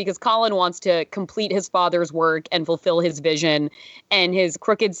is, because Colin wants to complete his father's work and fulfill his vision, and his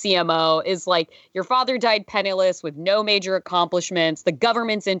crooked CMO is like, your father died penniless with no major accomplishments. The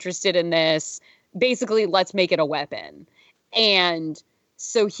government's interested in this. Basically, let's make it a weapon. And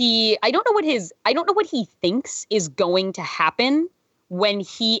so I don't know what he thinks is going to happen when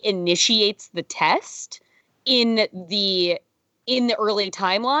he initiates the test in the early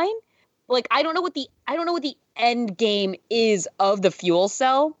timeline. Like, I don't know what the end game is of the fuel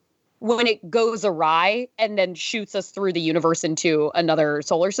cell when it goes awry and then shoots us through the universe into another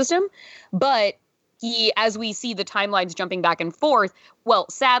solar system. But as we see the timelines jumping back and forth, well,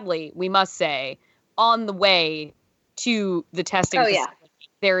 sadly, we must say, on the way to the testing facility,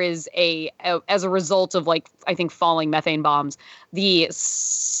 there is as a result of, like, I think falling methane bombs, the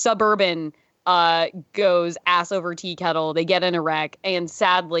Suburban goes ass over tea kettle. They get in a wreck, and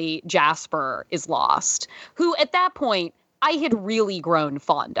sadly, Jasper is lost, who at that point I had really grown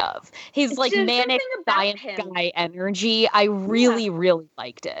fond of. His like manic science guy energy. I really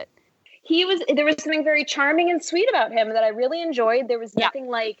liked it. There was something very charming and sweet about him that I really enjoyed. There was nothing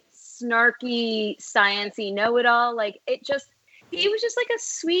like snarky, sciencey know-it-all. Like, he was just like a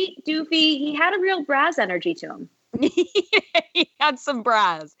sweet, doofy. He had a real Braz energy to him. He had some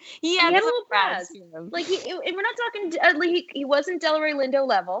Braz. He had a little Braz. Like, we're not talking. He wasn't Delroy Lindo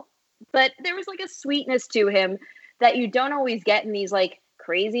level, but there was like a sweetness to him that you don't always get in these like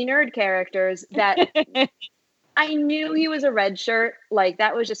crazy nerd characters. That I knew he was a red shirt. Like,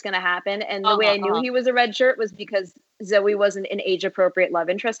 that was just going to happen. And the way I knew he was a red shirt was because Zoe wasn't an age-appropriate love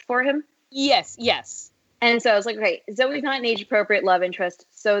interest for him. Yes. And so I was like, okay, Zoe's not an age-appropriate love interest,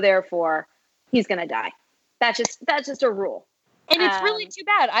 so therefore he's going to die. That's just a rule. And it's really too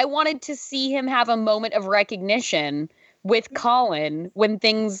bad. I wanted to see him have a moment of recognition with Colin when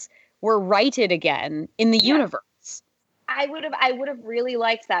things were righted again in the universe. I would have really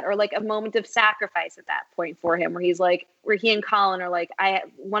liked that, or like a moment of sacrifice at that point for him, where he and Colin are like,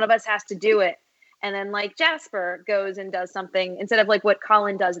 one of us has to do it. And then like Jasper goes and does something instead of like what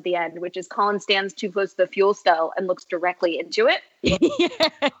Colin does at the end, which is Colin stands too close to the fuel cell and looks directly into it,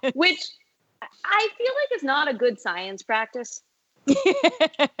 which I feel like is not a good science practice.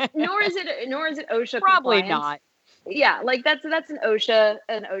 nor is it OSHA probably compliant. Not. Yeah, like that's an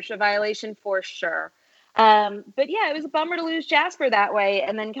OSHA violation for sure. But yeah, it was a bummer to lose Jasper that way.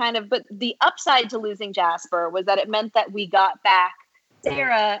 And then but the upside to losing Jasper was that it meant that we got back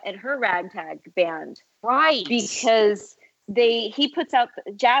Sarah and her ragtag band. Right. Because Colin puts out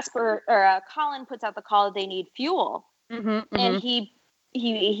the call that they need fuel. And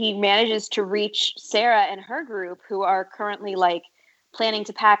he manages to reach Sarah and her group, who are currently like planning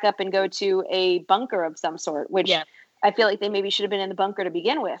to pack up and go to a bunker of some sort, which I feel like they maybe should have been in the bunker to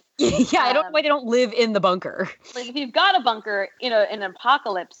begin with. I don't know why they don't live in the bunker. Like, if you've got a bunker in an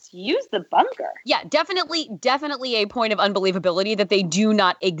apocalypse, use the bunker. Yeah, definitely a point of unbelievability that they do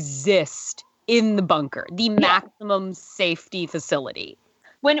not exist in the bunker, the maximum safety facility.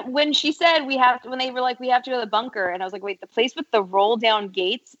 When she said when they were like, we have to go to the bunker, and I was like, wait, the place with the roll down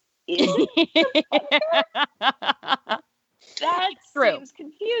gates is the bunker? That seems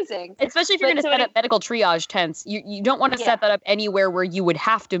confusing. Especially if you're going to set up medical triage tents. You don't want to set that up anywhere where you would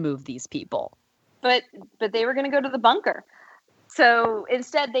have to move these people. But they were going to go to the bunker. So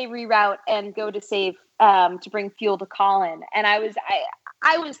instead they reroute and go to save, to bring fuel to Colin. And I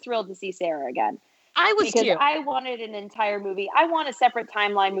was thrilled to see Sarah again. I was because too. I wanted an entire movie. I want a separate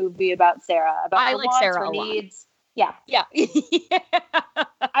timeline movie about Sarah, about her wants, her needs. Yeah.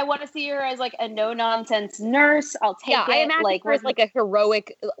 I want to see her as like a no-nonsense nurse. I'll take it. I imagine her as like a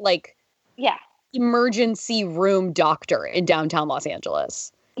heroic, like, emergency room doctor in downtown Los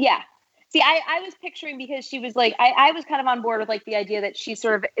Angeles. Yeah. See, I was picturing, because she was like, I was kind of on board with like the idea that she's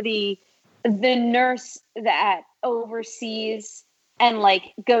sort of the nurse that oversees and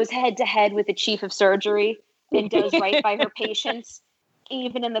like goes head to head with the chief of surgery and does right by her patients.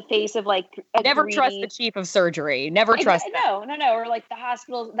 Even in the face of like never trust the chief of surgery. Never trust them. No. Or like the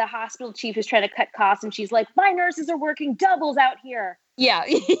hospital chief is trying to cut costs, and she's like, my nurses are working doubles out here. Yeah.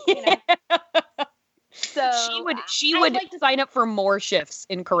 So she would sign up for more shifts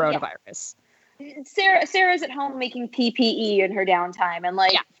in coronavirus. Sarah's at home making PPE in her downtime and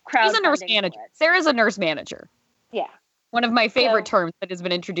like she's a nurse manager. Sarah's a nurse manager. Yeah. One of my favorite terms that has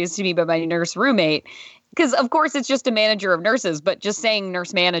been introduced to me by my nurse roommate. Because, of course, it's just a manager of nurses, but just saying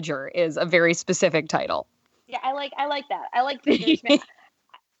nurse manager is a very specific title. Yeah, I like that. I like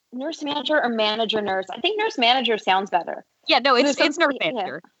nurse manager or manager nurse. I think nurse manager sounds better. Yeah, no, it's nurse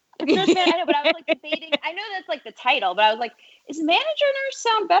manager. It's nurse manager. I know, but I was like debating. I know that's like the title, but I was like, is manager nurse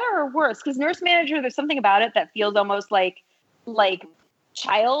sound better or worse? Because nurse manager, there's something about it that feels almost like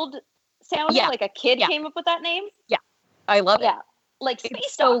child sounding. Yeah. Like a kid came up with that name. Yeah, I love it. Yeah, like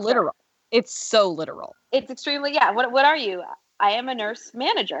it's so literal. It's so literal. It's extremely, What are you? I am a nurse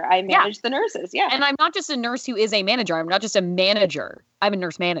manager. I manage the nurses. Yeah. And I'm not just a nurse who is a manager. I'm not just a manager. I'm a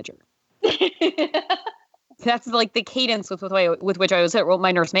nurse manager. That's like the cadence with which I was hit. Well,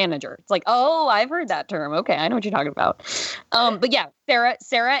 my nurse manager. It's like, oh, I've heard that term. Okay, I know what you're talking about. But yeah,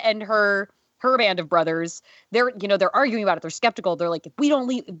 Sarah and her band of brothers, they're arguing about it. They're skeptical. They're like, if we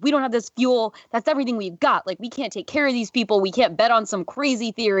don't have this fuel, that's everything we've got. Like, we can't take care of these people. We can't bet on some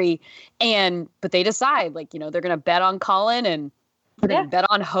crazy theory. But they decide, like, they're going to bet on Colin and they're going to bet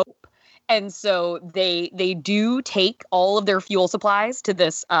on hope. And so they do take all of their fuel supplies to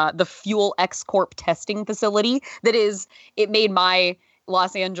this the Fuel X Corp testing facility. It made my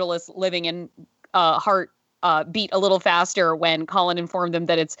Los Angeles living in heart beat a little faster when Colin informed them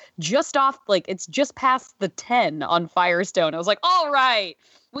that it's just past the 10 on Firestone. I was like, all right,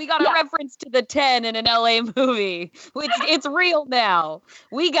 we got a reference to the 10 in an LA movie. It's real now.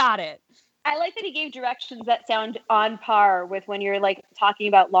 We got it. I like that he gave directions that sound on par with when you're like talking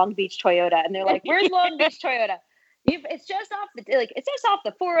about Long Beach Toyota, and they're like, "Where's Long Beach Toyota? It's just off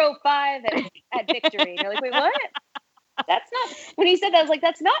the 405 at Victory." And you're like, "Wait, what?" That's not. When he said that, I was like,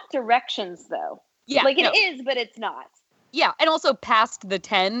 "That's not directions, though." Yeah, like it is, but it's not. Yeah, and also past the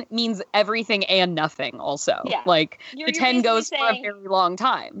 10 means everything and nothing. Also, like the 10 goes for a very long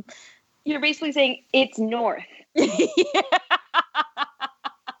time. You're basically saying it's north.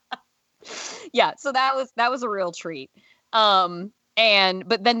 Yeah, so that was a real treat. But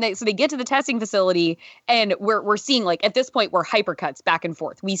then they get to the testing facility, and we're seeing, like, at this point we're hypercuts back and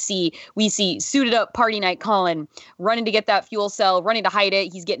forth. We see suited up party night Colin running to get that fuel cell, running to hide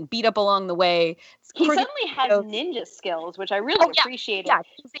it. He's getting beat up along the way. He suddenly has ninja skills, which I really appreciated. Yeah.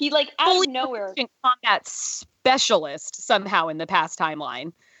 He like out of nowhere combat specialist somehow in the past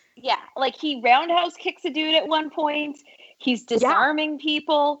timeline. Yeah, like he roundhouse kicks a dude at one point. He's disarming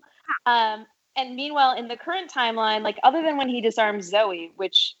people. And meanwhile, in the current timeline, like, other than when he disarms Zoe,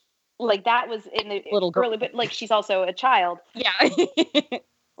 which, like, that was in the little girl, early, but like she's also a child. Yeah.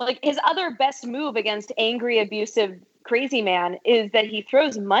 Like, his other best move against angry, abusive, crazy man is that he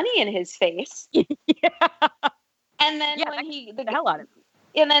throws money in his face. Yeah. And then when the hell out of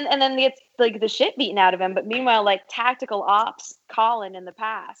him. And then gets like the shit beaten out of him. But meanwhile, like, tactical ops Colin in the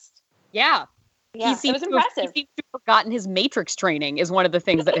past. Yeah. Yeah, it was impressive. He seems to have forgotten his Matrix training is one of the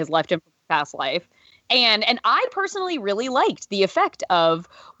things that has left him from his past life. And I personally really liked the effect of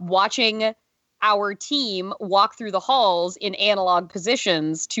watching our team walk through the halls in analog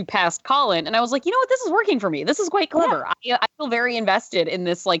positions to past Colin. And I was like, you know what? This is working for me. This is quite clever. Yeah. I feel very invested in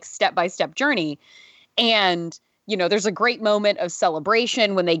this, like, step-by-step journey. And, there's a great moment of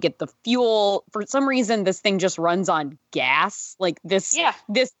celebration when they get the fuel. For some reason, this thing just runs on gas. Like, this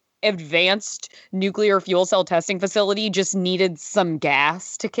advanced nuclear fuel cell testing facility just needed some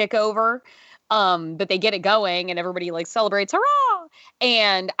gas to kick over. But they get it going and everybody, like, celebrates, hurrah!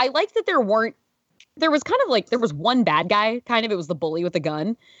 And I like that there was one bad guy, kind of. It was the bully with the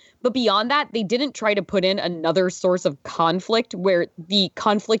gun. But beyond that, they didn't try to put in another source of conflict where the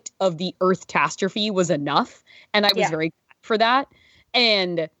conflict of the Earth catastrophe was enough. And I was very glad for that.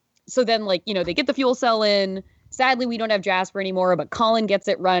 And so then, like, they get the fuel cell in. Sadly, we don't have Jasper anymore, but Colin gets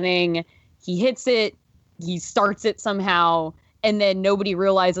it running. He hits it. He starts it somehow. And then nobody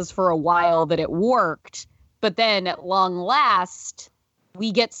realizes for a while that it worked. But then at long last,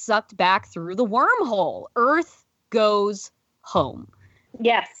 we get sucked back through the wormhole. Earth goes home.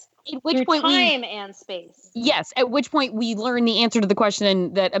 Yes. At which point time and space. Yes. At which point we learn the answer to the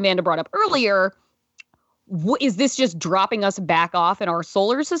question that Amanda brought up earlier. Is this just dropping us back off in our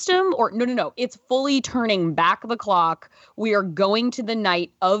solar system? Or no. It's fully turning back the clock. We are going to the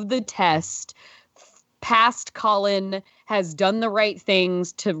night of the test. Past Colin has done the right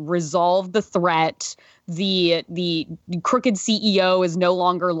things to resolve the threat. The crooked CEO is no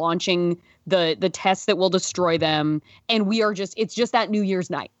longer launching the tests that will destroy them. And it's just that New Year's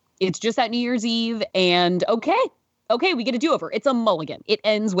night. It's just that New Year's Eve. And okay, we get a do-over. It's a mulligan. It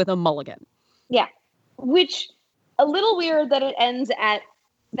ends with a mulligan. Yeah. Which, a little weird that it ends at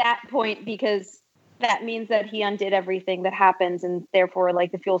that point, because that means that he undid everything that happens, and therefore,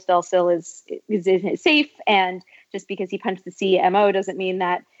 like, the fuel cell still is safe. And just because he punched the CMO doesn't mean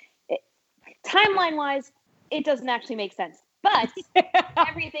that, timeline-wise, it doesn't actually make sense. But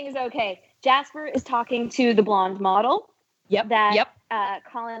everything is okay. Jasper is talking to the blonde model.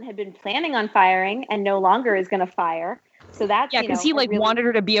 Colin had been planning on firing and no longer is going to fire. So that's, because he wanted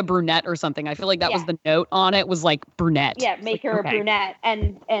her to be a brunette or something. I feel like that was the note on it, was like brunette. Yeah, make her a brunette,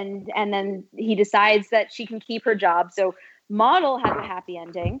 and then he decides that she can keep her job. So model has a happy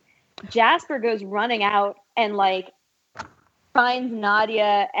ending. Jasper goes running out and, like, finds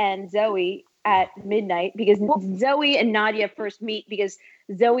Nadia and Zoe at midnight, because Zoe and Nadia first meet because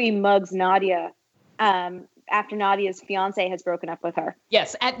Zoe mugs Nadia after Nadia's fiance has broken up with her.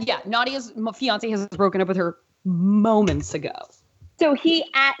 Yes. Nadia's fiance has broken up with her moments ago. So he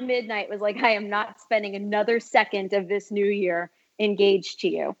at midnight was like, I am not spending another second of this new year engaged to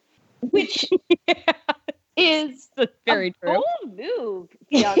you, which is very true. Bold move,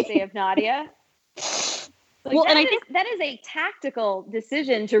 fiance of Nadia. Like, well, and I think that is a tactical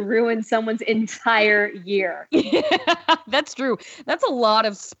decision to ruin someone's entire year. That's true. That's a lot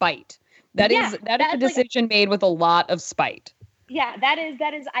of spite. That is a decision made with a lot of spite. Yeah, that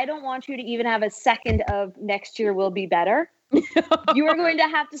is. I don't want you to even have a second of next year will be better. You are going to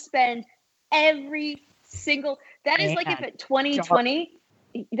have to spend every single. That is like if at 2020.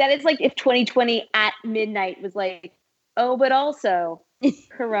 That is like if 2020 at midnight was like, oh, but also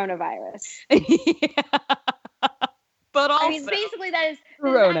coronavirus. But also, I mean, basically that is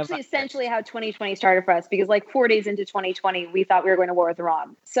actually essentially how 2020 started for us, because like 4 days into 2020, we thought we were going to war with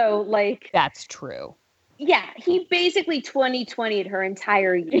Iran. So like, that's true. Yeah, he basically 2020'd her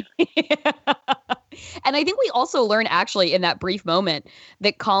entire year. And I think we also learned actually in that brief moment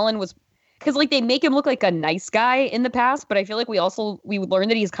that Colin was, because like they make him look like a nice guy in the past, but I feel like we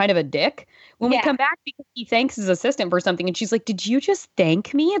learned that he's kind of a dick when we come back, because he thanks his assistant for something and she's like, did you just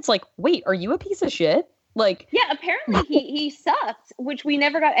thank me? It's like, wait, are you a piece of shit? Like, yeah, apparently he sucked, which we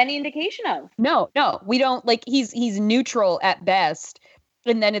never got any indication of. No, we don't. Like, he's neutral at best.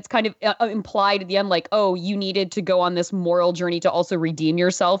 And then it's kind of implied at the end, like, oh, you needed to go on this moral journey to also redeem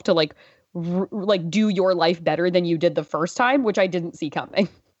yourself, to like do your life better than you did the first time, which I didn't see coming.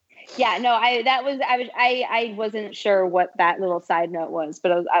 Yeah, no, I wasn't sure what that little side note was,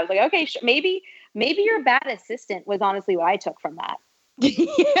 but I was like, okay, maybe your bad assistant was honestly what I took from that.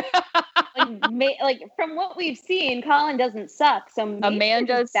 like from what we've seen, Colin doesn't suck. So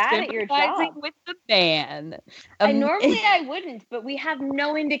Amanda's bad at your job with the man. Normally I wouldn't, but we have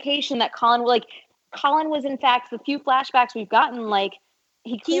no indication that Colin was in fact, the few flashbacks we've gotten, like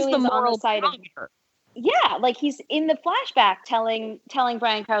he's the moral on the side of her. Yeah, like he's in the flashback telling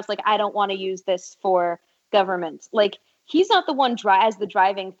Brian Krause, like, I don't want to use this for government. Like, he's not the one as the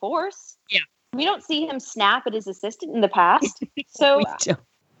driving force. Yeah. We don't see him snap at his assistant in the past. So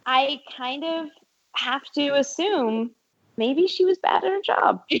I kind of have to assume maybe she was bad at her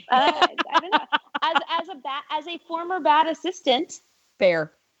job. I don't know. As a former bad assistant.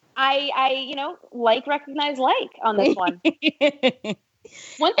 Fair. I recognize on this one.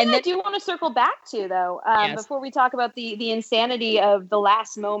 One thing I do want to circle back to, though, before we talk about the insanity of the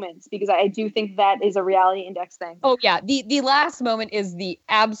last moments, because I do think that is a reality index thing. Oh, yeah. The last moment is the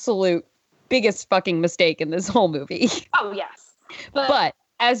absolute biggest fucking mistake in this whole movie. Oh, yes. But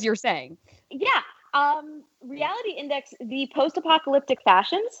as you're saying. Yeah. Reality index, the post-apocalyptic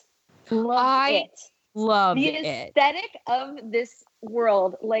fashions. Love the aesthetic of this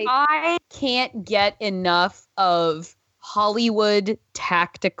world. Like, I can't get enough of Hollywood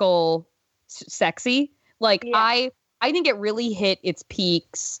tactical sexy. Like, I think it really hit its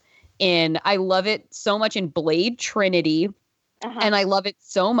peaks I love it so much in Blade Trinity. And I love it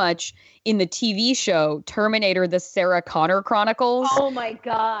so much in the TV show Terminator: The Sarah Connor Chronicles. Oh my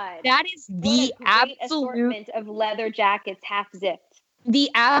God. That is the absolute assortment of leather jackets, half zipped. The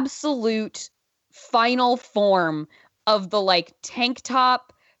absolute final form of the like tank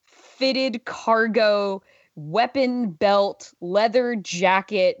top, fitted cargo, weapon belt, leather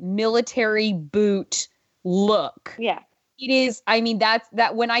jacket, military boot look. Yeah. It is, I mean,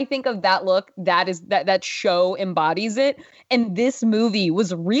 that when I think of that look, that show embodies it. And this movie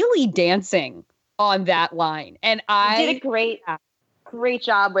was really dancing on that line. And I did a great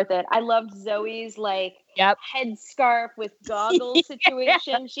job with it. I loved Zoe's headscarf with goggles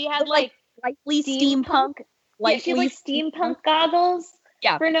situation. She had like lightly steampunk. She had like steampunk goggles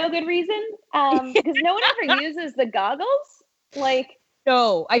for no good reason. Because no one ever uses the goggles. Like,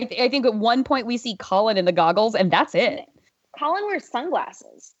 no, I think at one point we see Colin in the goggles and that's it. Colin wears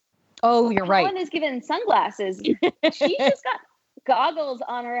sunglasses. Oh, you're right. Colin is given sunglasses. She just got goggles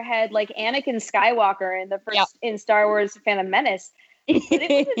on her head like Anakin Skywalker in the first in Star Wars Phantom Menace. But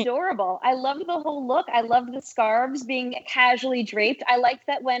it was adorable. I loved the whole look. I loved the scarves being casually draped. I liked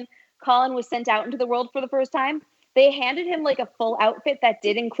that when Colin was sent out into the world for the first time, they handed him like a full outfit that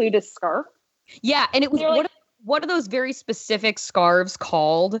did include a scarf. Yeah, and it was what are those very specific scarves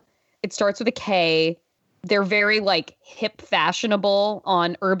called? It starts with a K. They're very like hip fashionable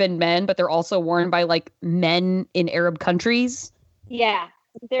on urban men, but they're also worn by like men in Arab countries. Yeah.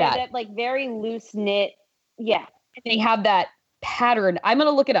 They're that like very loose knit. Yeah. They have that pattern. I'm going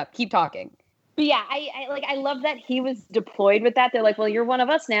to look it up. Keep talking. But yeah, I love that he was deployed with that. They're like, well, you're one of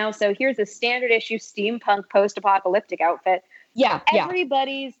us now. So here's a standard issue steampunk post-apocalyptic outfit. Yeah.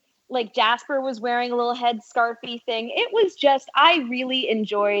 Everybody's like Jasper was wearing a little headscarfy thing. It was just, I really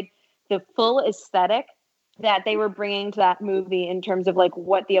enjoyed the full aesthetic that they were bringing to that movie in terms of like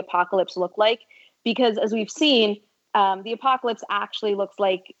what the apocalypse looked like. Because as we've seen, the apocalypse actually looks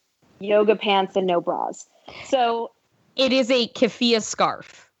like yoga pants and no bras. So it is a keffiyeh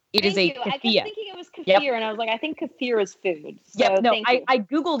scarf. It is a keffiyeh. I kept thinking it was kefir, and I was like, I think kefir is food. So I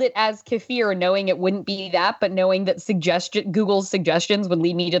Googled it as kefir, knowing it wouldn't be that, but knowing that Google's suggestions would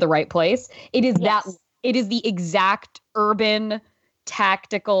lead me to the right place. It is that. It is the exact urban,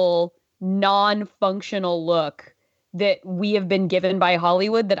 tactical, non-functional look that we have been given by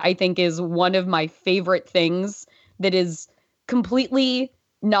Hollywood that I think is one of my favorite things that is completely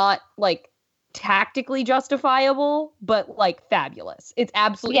not like tactically justifiable, but like fabulous. It's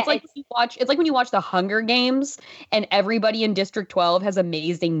absolutely it's like when you watch the Hunger Games and everybody in District 12 has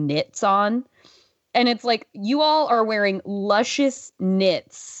amazing knits on. And it's like you all are wearing luscious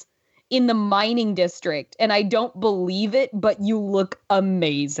knits in the mining district, and I don't believe it, but you look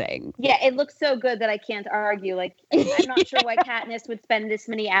amazing. Yeah, it looks so good that I can't argue. Like, I'm not sure why Katniss would spend this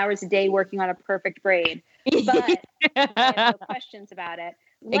many hours a day working on a perfect braid, but I have no questions about it.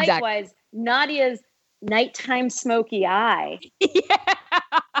 Likewise, Nadia's nighttime smoky eye.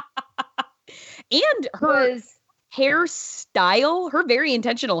 And her hairstyle, her very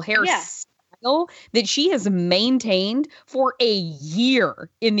intentional hairstyle that she has maintained for a year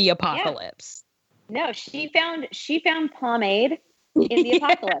in the apocalypse. No, she found pomade in the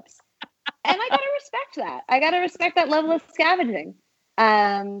apocalypse. And I gotta respect that. I gotta respect that level of scavenging.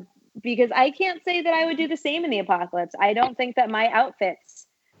 Because I can't say that I would do the same in the apocalypse. I don't think that my outfits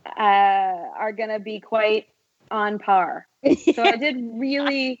are gonna be quite on par. So I did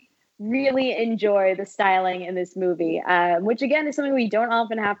really enjoy the styling in this movie, which again is something we don't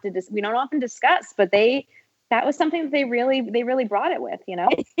often discuss, but that was something that they really brought it with, you know.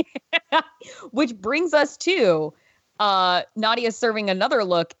 Which brings us to Nadia serving another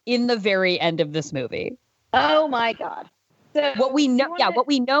look in the very end of this movie. Oh my God. So what we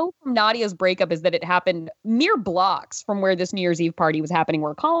know from Nadia's breakup is that it happened mere blocks from where this New Year's Eve party was happening,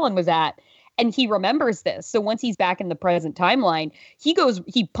 where Colin was at. And he remembers this. So once he's back in the present timeline, he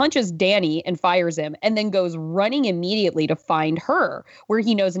punches Danny and fires him, and then goes running immediately to find her, where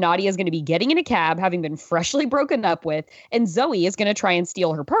he knows Nadia is going to be getting in a cab, having been freshly broken up with, and Zoe is going to try and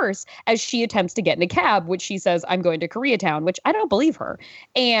steal her purse as she attempts to get in a cab, which she says, I'm going to Koreatown, which I don't believe her.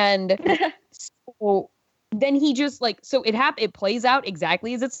 And so then he just it plays out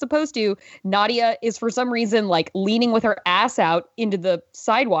exactly as it's supposed to. Nadia is for some reason like leaning with her ass out into the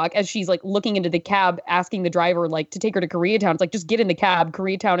sidewalk as she's like looking into the cab, asking the driver like to take her to Koreatown. It's like, just get in the cab.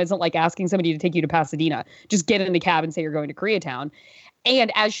 Koreatown isn't like asking somebody to take you to Pasadena. Just get in the cab and say you're going to Koreatown.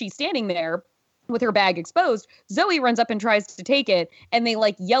 And as she's standing there with her bag exposed, Zoe runs up and tries to take it, and they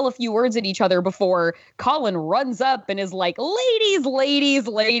like yell a few words at each other before Colin runs up and is like, ladies.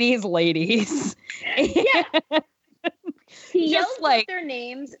 Yeah. He yells like their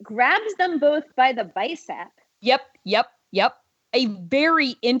names, grabs them both by the bicep. Yep. A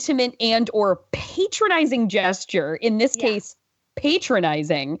very intimate and or patronizing gesture. In this case,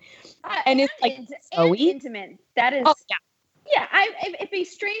 patronizing. And it's like, Zoe? Intimate. That is... Oh, yeah. Yeah, if a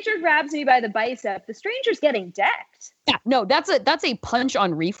stranger grabs me by the bicep, the stranger's getting decked. Yeah, no, that's a punch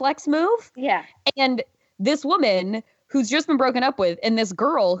on reflex move. Yeah. And this woman who's just been broken up with, and this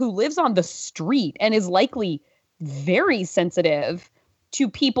girl who lives on the street and is likely very sensitive to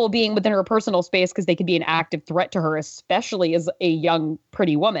people being within her personal space because they could be an active threat to her, especially as a young,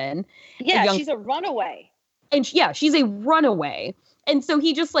 pretty woman. Yeah, she's a runaway. And she's a runaway. And so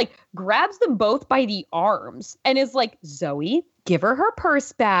he just like grabs them both by the arms and is like, Zoe, give her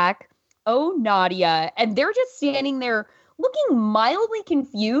purse back. Oh, Nadia. And they're just standing there looking mildly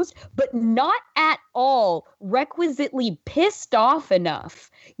confused, but not at all requisitely pissed off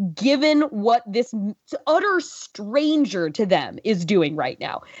enough, given what this utter stranger to them is doing right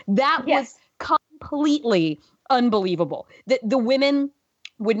now. That was completely unbelievable. The women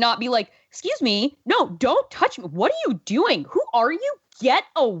would not be like, excuse me, no, don't touch me. What are you doing? Who are you? Get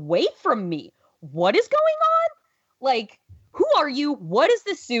away from me. What is going on? Like, who are you? What is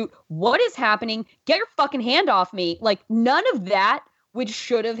this suit? What is happening? Get your fucking hand off me. Like, none of that, which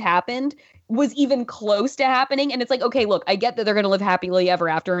should have happened, was even close to happening. And it's like, okay, look, I get that they're going to live happily ever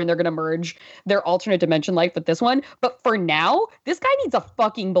after and they're going to merge their alternate dimension life with this one. But for now, this guy needs a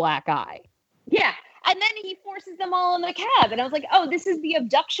fucking black eye. Yeah. And then he forces them all in the cab. And I was like, oh, this is the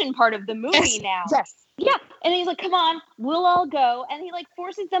abduction part of the movie now. Yes. Yeah. And he's like, come on, we'll all go. And he like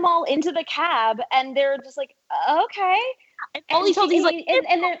forces them all into the cab. And they're just like, okay. And all he told, he's like,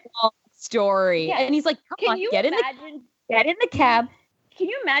 and then story. Yeah. And he's like, come on, get in the cab. can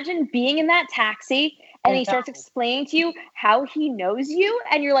you imagine being in that taxi and he starts explaining to you how he knows you?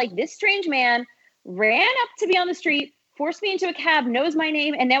 And you're like, this strange man ran up to me on the street, forced me into a cab, knows my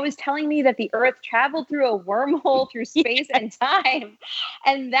name, and now is telling me that the earth traveled through a wormhole through space and time.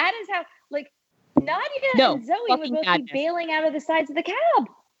 And that is how, like, Nadia and Zoe would both be bailing out of the sides of the cab.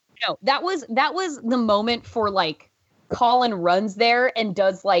 No, that was the moment for, like, Colin runs there and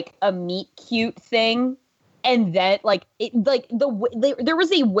does, like, a meet cute thing. And then, like, there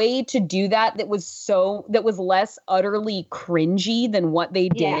was a way to do that was less utterly cringy than what they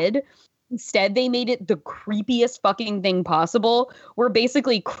did. Yeah. Instead, they made it the creepiest fucking thing possible, where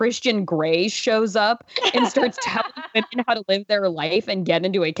basically Christian Grey shows up and starts telling women how to live their life and get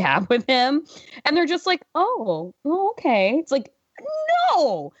into a cab with him. And they're just like, oh, okay. It's like,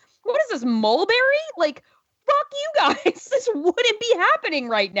 no, what is this, Mulberry? Like, fuck you guys. This wouldn't be happening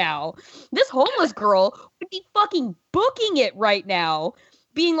right now. This homeless girl would be fucking booking it right now,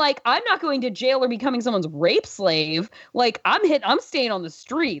 being like, I'm not going to jail or becoming someone's rape slave. Like, I'm staying on the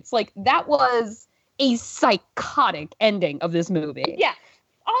streets. Like, that was a psychotic ending of this movie. Yeah.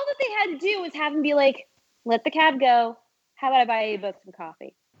 All that they had to do was have him be like, let the cab go. How about I buy you both some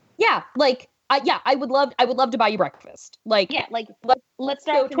coffee? Yeah. Like, I would love to buy you breakfast. Like, yeah, like, let's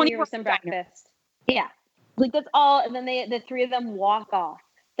start with some breakfast. Yeah. Like, that's all. And then the three of them walk off.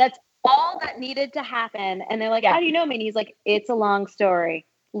 That's all that needed to happen. And they're like, how do you know me? And he's like, it's a long story.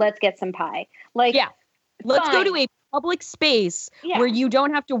 Let's get some pie. Like, yeah, let's go to a public space where you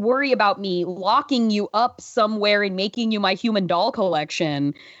don't have to worry about me locking you up somewhere and making you my human doll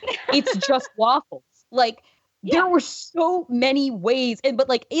collection. It's just waffles. Like, there were so many ways. But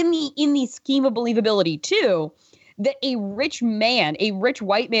like in the scheme of believability too, that a rich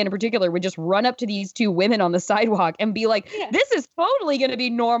white man in particular, would just run up to these two women on the sidewalk and be like, this is totally going to be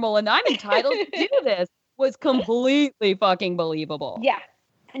normal and I'm entitled to do this, was completely fucking believable. Yeah.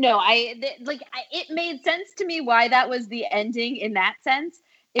 No, it made sense to me why that was the ending in that sense.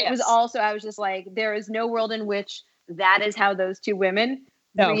 It was also, I was just like, there is no world in which that is how those two women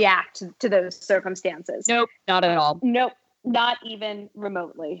react to those circumstances. Nope, not at all. Nope, not even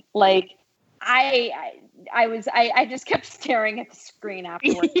remotely. Like, I just kept staring at the screen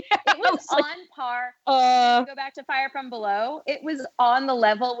afterwards. It was on par. Go back to Fire from Below. It was on the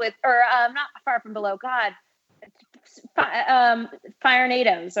level with, or not Fire from Below. God,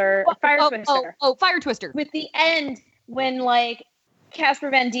 Firenadoes or Fire Twister. Fire Twister. With the end when like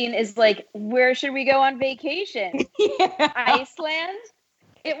Casper Van Dien is like, where should we go on vacation? Iceland.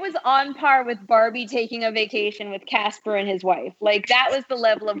 It was on par with Barbie taking a vacation with Casper and his wife. Like, that was the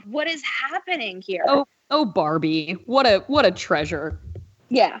level of what is happening here. Oh, Barbie. What a treasure.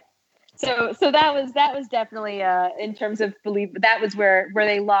 Yeah. So that was definitely in terms of belief. That was where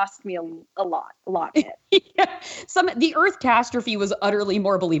they lost me a lot in it. The Earth catastrophe was utterly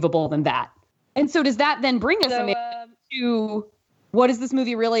more believable than that. And so does that then bring us to what is this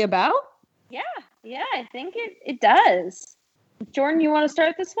movie really about? Yeah, I think it does. Jordan, you want to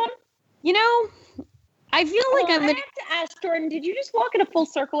start this one? You know, I feel like I have to ask Jordan, did you just walk in a full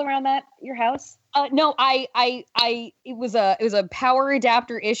circle around your house? No, it was a power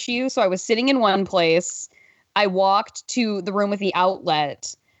adapter issue. So I was sitting in one place. I walked to the room with the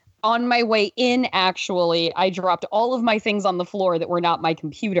outlet. On my way in, actually, I dropped all of my things on the floor that were not my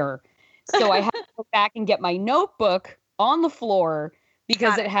computer. So I had to go back and get my notebook on the floor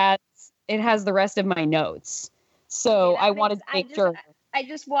because it has the rest of my notes. So I wanted to make sure. I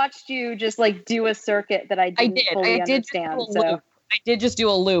just watched you just like do a circuit that I didn't fully understand. I did just do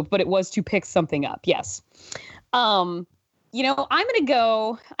a loop, but it was to pick something up. Yes. I'm gonna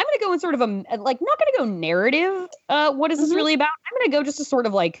go in sort of a not gonna go narrative. What is this really about? I'm gonna go just a sort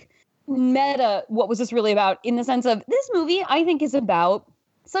of like meta. What was this really about? In the sense of this movie, I think is about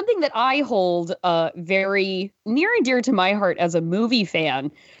something that I hold very near and dear to my heart as a movie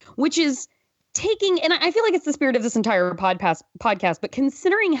fan, which is taking, and I feel like it's the spirit of this entire podcast, but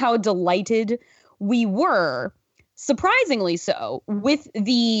considering how delighted we were, surprisingly so, with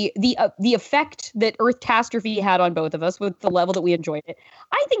the effect that Earth Catastrophe had on both of us, with the level that we enjoyed it,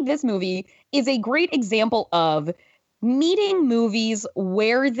 I think this movie is a great example of meeting movies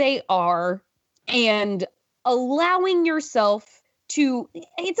where they are and allowing yourself to,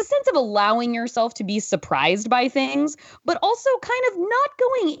 it's a sense of allowing yourself to be surprised by things, but also kind of not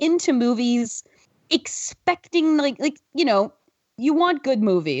going into movies expecting you want good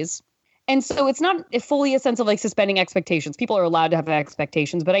movies. And so it's not fully a sense of like suspending expectations. People are allowed to have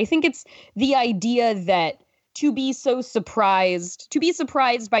expectations, but I think it's the idea that to be surprised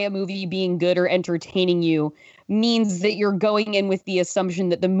by a movie being good or entertaining you means that you're going in with the assumption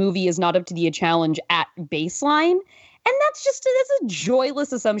that the movie is not up to the challenge at baseline. And that's a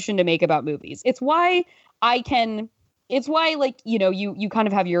joyless assumption to make about movies. It's why like, you know, you kind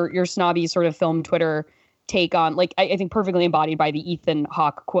of have your snobby sort of film Twitter take on, like, I think perfectly embodied by the Ethan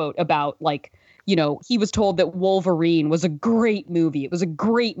Hawke quote about, like, you know, he was told that Wolverine was a great movie. It was a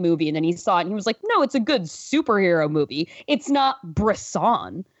great movie. And then he saw it and he was like, no, it's a good superhero movie. It's not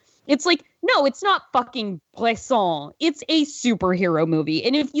Bresson. It's like, no, it's not fucking Bresson. It's a superhero movie.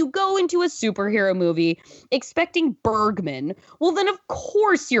 And if you go into a superhero movie expecting Bergman, well, then of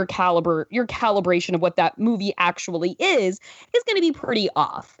course your calibration of what that movie actually is going to be pretty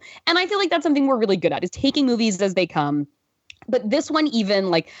off. And I feel like that's something we're really good at, is taking movies as they come. But this one,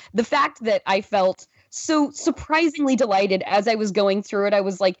 even, like, the fact that I felt so surprisingly delighted as I was going through it, I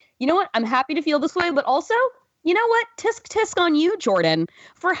was like, you know what? I'm happy to feel this way, but also, you know what? Tisk tisk on you, Jordan,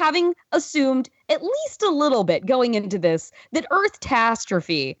 for having assumed at least a little bit going into this that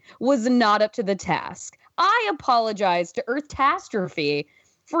Earth-tastrophe was not up to the task. I apologize to Earth-tastrophe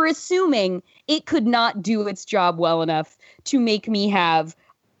for assuming it could not do its job well enough to make me have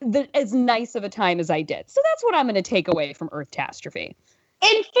as nice of a time as I did. So that's what I'm going to take away from Earth-tastrophe.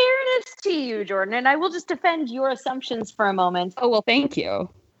 In fairness to you, Jordan, and I will just defend your assumptions for a moment. Oh, well, thank you.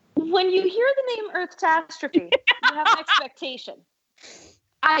 When you hear the name Earth-tastrophe, you have an expectation.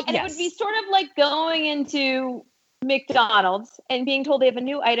 And yes. It would be sort of like going into McDonald's and being told they have a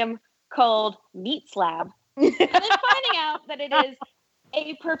new item called meat slab, and then finding out that it is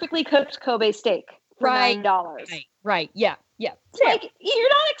a perfectly cooked Kobe steak for $9. Right. Yeah. Like, you're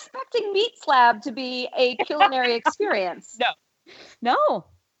not expecting meat slab to be a culinary experience. No,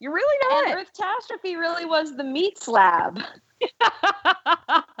 you're really not. And Earth-tastrophe really was the meat slab.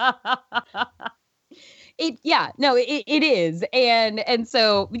 It is. And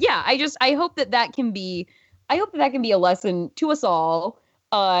so, yeah, I hope that can be a lesson to us all.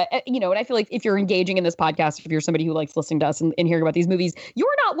 You know, and I feel like if you're engaging in this podcast, if you're somebody who likes listening to us and hearing about these movies,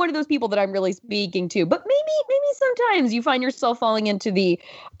 you're not one of those people that I'm really speaking to. But maybe sometimes you find yourself falling into the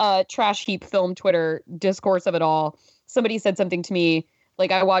trash heap film Twitter discourse of it all. Somebody said something to me,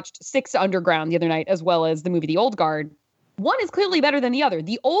 like, I watched Six Underground the other night, as well as the movie The Old Guard. One is clearly better than the other.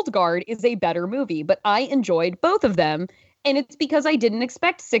 The Old Guard is a better movie, but I enjoyed both of them. And it's because I didn't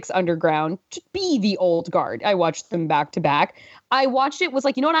expect Six Underground to be The Old Guard. I watched them back to back. I watched it, was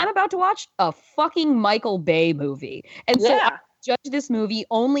like, you know what I'm about to watch? A fucking Michael Bay movie. And so I judged this movie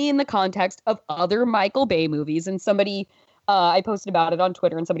only in the context of other Michael Bay movies. And somebody, I posted about it on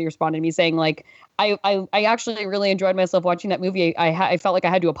Twitter, and somebody responded to me saying, like, I actually really enjoyed myself watching that movie. I felt like I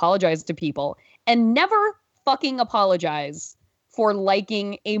had to apologize to people, and never fucking apologize for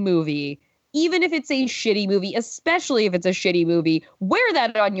liking a movie. Even if it's a shitty movie, especially if it's a shitty movie, wear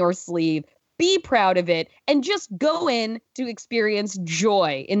that on your sleeve, be proud of it, and just go in to experience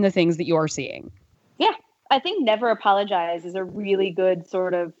joy in the things that you are seeing. Yeah, I think never apologize is a really good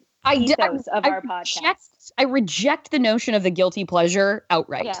sort of ethos of our podcast. I reject the notion of the guilty pleasure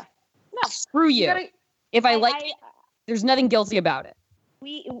outright. Yeah. No. Screw you. If I like it, there's nothing guilty about it.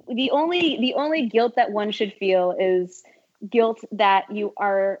 The only guilt that one should feel is guilt that you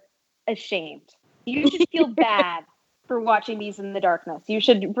are ashamed. You should feel bad for watching these in the darkness. You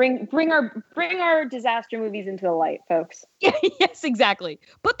should bring our disaster movies into the light, folks. Yes, exactly.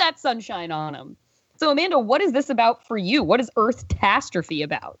 Put that sunshine on them. So, Amanda, what is this about for you? What is Earth-tastrophe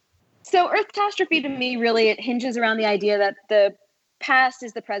about? So, Earth-tastrophe to me, really, it hinges around the idea that the past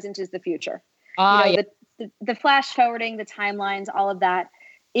is the present is the future. The flash forwarding, the timelines, all of that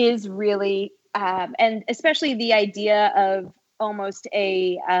is really, and especially the idea of almost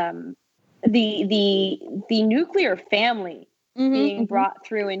a the nuclear family being brought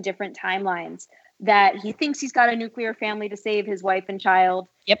through in different timelines, that he thinks he's got a nuclear family to save his wife and child.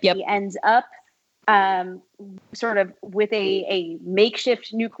 Yep. He ends up sort of with a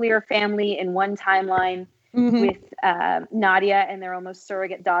makeshift nuclear family in one timeline with Nadia and their almost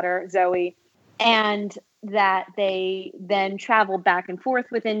surrogate daughter, Zoe, and that they then travel back and forth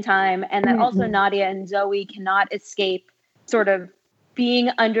within time, and that also Nadia and Zoe cannot escape sort of being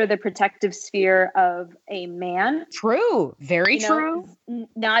under the protective sphere of a man. True. Very true.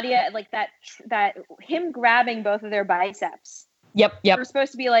 Nadia, like that him grabbing both of their biceps. Yep. We're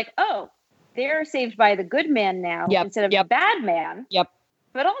supposed to be like, oh, they're saved by the good man now instead of the bad man. Yep.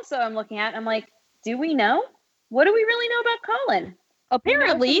 But also I'm looking at, I'm like, do we know? What do we really know about Colin?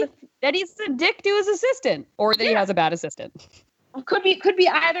 Apparently that he's a dick to his assistant, or that he has a bad assistant. Could be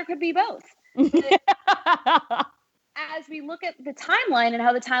either, could be both. As we look at the timeline and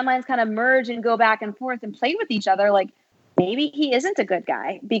how the timelines kind of merge and go back and forth and play with each other, like, maybe he isn't a good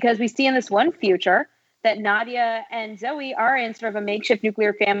guy, because we see in this one future that Nadia and Zoe are in sort of a makeshift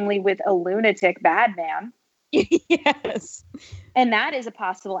nuclear family with a lunatic bad man. Yes. And that is a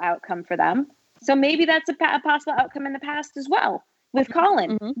possible outcome for them. So maybe that's a possible outcome in the past as well. With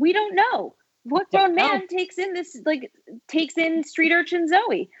Colin, we don't know. What grown man takes in street urchin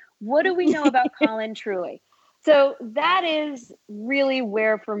Zoe? What do we know about Colin truly? So that is really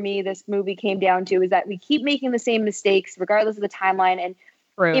where, for me, this movie came down to, is that we keep making the same mistakes regardless of the timeline. And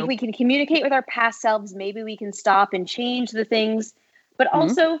if we can communicate with our past selves, maybe we can stop and change the things. But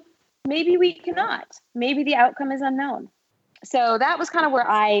also, maybe we cannot. Maybe the outcome is unknown. So that was kind of where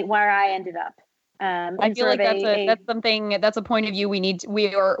I ended up. I feel like that's a point of view that's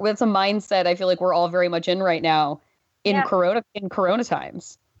a mindset I feel like we're all very much in right now in Corona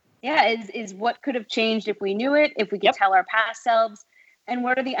times. Yeah, is what could have changed if we knew it, if we could tell our past selves, and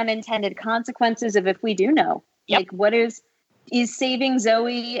what are the unintended consequences of if we do know? Like, what is saving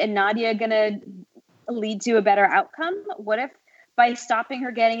Zoe and Nadia gonna lead to a better outcome? What if by stopping her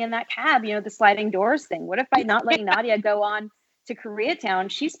getting in that cab, the sliding doors thing? What if by not letting Nadia go on to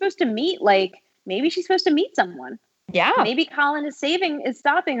Koreatown, she's supposed to meet maybe she's supposed to meet someone. Yeah. Maybe Colin is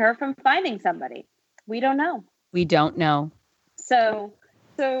stopping her from finding somebody. We don't know.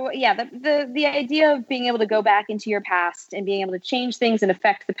 So yeah, the idea of being able to go back into your past and being able to change things and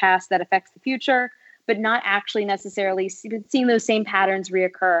affect the past that affects the future, but not actually necessarily seeing those same patterns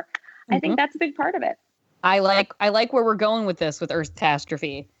reoccur. I think that's a big part of it. I like where we're going with this with Earth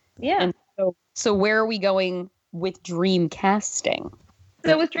Catastrophe. Yeah. And so where are we going with dream casting?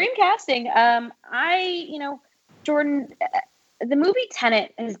 So with dream casting, Jordan, the movie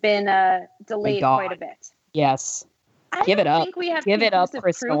Tenet has been delayed quite a bit. Yes. Give it up. I think we have proof at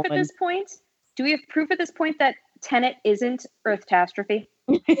this point. Do we have proof at this point that Tenet isn't Earth Catastrophe?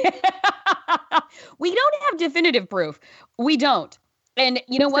 We don't have definitive proof. We don't. And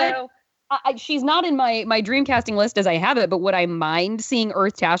you know what? She's not in my dream casting list as I have it, but would I mind seeing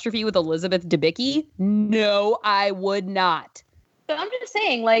Earth Catastrophe with Elizabeth Debicki? No, I would not. So I'm just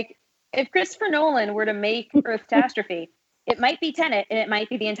saying, if Christopher Nolan were to make Earth Catastrophe, it might be Tenet, and it might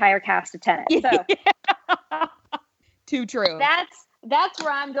be the entire cast of Tenet. So too true. That's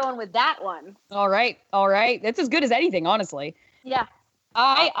where I'm going with that one. All right. That's as good as anything, honestly. Yeah.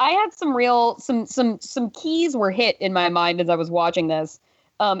 I had some keys were hit in my mind as I was watching this.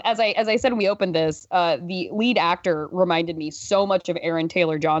 As I said when we opened this, the lead actor reminded me so much of Aaron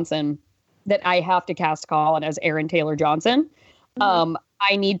Taylor Johnson that I have to cast Colin as Aaron Taylor Johnson.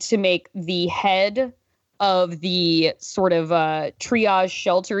 I need to make the head of the sort of triage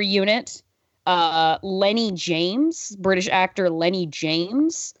shelter unit, Lenny James, British actor Lenny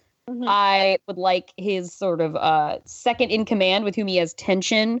James. I would like his sort of second in command with whom he has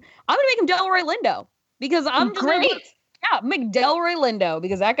tension. I'm going to make him Delroy Lindo because I'm just make Delroy Lindo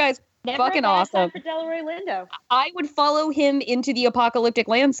because that guy's fucking awesome. For Delroy Lindo. I would follow him into the apocalyptic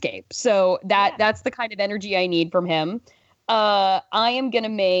landscape. So that's the kind of energy I need from him. I'm gonna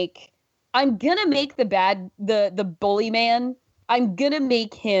make the bully man. I'm gonna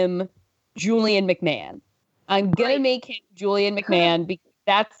make him Julian McMahon. Because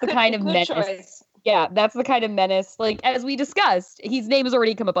that's the kind of menace. Choice. Yeah, that's the kind of menace. Like, as we discussed, his name has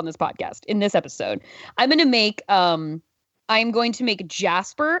already come up on this podcast in this episode. I'm going to make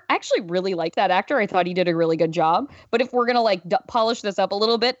Jasper. I actually really like that actor. I thought he did a really good job. But if we're gonna polish this up a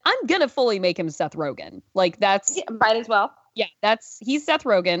little bit, I'm gonna fully make him Seth Rogen. Might as well. Yeah, he's Seth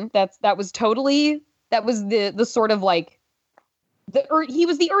Rogen. That was the sort of he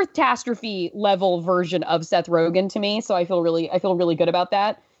was the Earth Catastrophe level version of Seth Rogen to me. So I feel really good about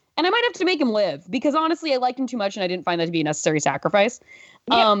that. And I might have to make him live because honestly, I liked him too much and I didn't find that to be a necessary sacrifice.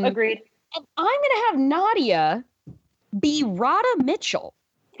 Yeah, agreed. And I'm gonna have Nadia be Radha Mitchell.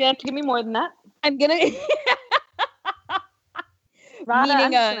 You have to give me more than that. I'm gonna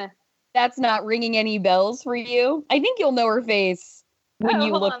Radha, that's not ringing any bells for you. I think you'll know her face when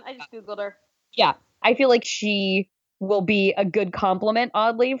you look. Hold on. I just Googled her. Yeah. I feel like she will be a good compliment,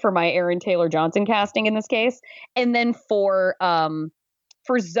 oddly, for my Aaron Taylor Johnson casting in this case. And then for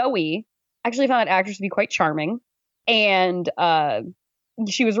Zoe, I actually found that actress to be quite charming. And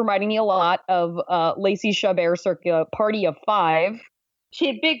she was reminding me a lot of Lacey Chabert circa Party of Five. She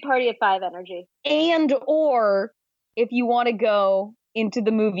had big Party of Five energy. Or if you want to go into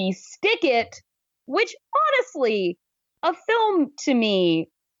the movie Stick It, which honestly, a film to me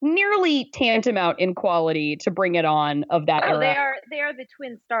nearly tantamount in quality to Bring It On of that era. They are the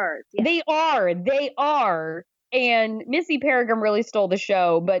twin stars. Yeah. They are. And Missy Peregrym really stole the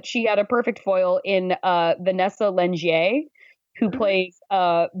show, but she had a perfect foil in Vanessa Lengier, who plays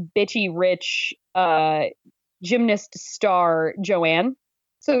bitchy rich gymnast star Joanne.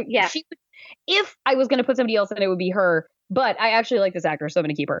 So yeah, if I was going to put somebody else in, it would be her. But I actually like this actress, so I'm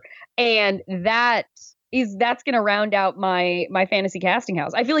going to keep her. And that is that's going to round out my fantasy casting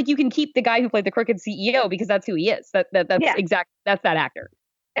house. I feel like you can keep the guy who played the crooked CEO because that's who he is. That's that's that actor.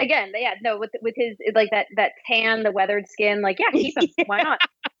 Again, yeah, no, with his like that tan, the weathered skin, like yeah, keep him. Why not?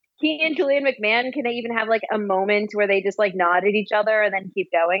 He and Julian McMahon, can they even have like a moment where they just like nod at each other and then keep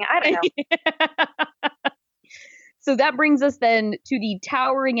going? I don't know. So that brings us then to the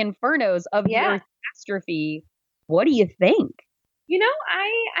towering infernos of the Earth catastrophe. What do you think? You know,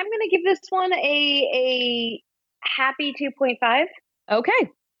 I'm going to give this one a happy 2.5.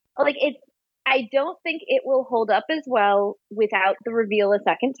 Okay. Like I don't think it will hold up as well without the reveal a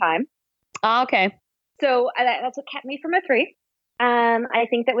second time. Okay. So that's what kept me from a 3. I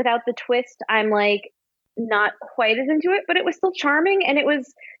think that without the twist, I'm like not quite as into it, but it was still charming, and it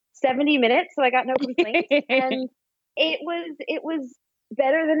was 70 minutes, so I got no complaints. And it was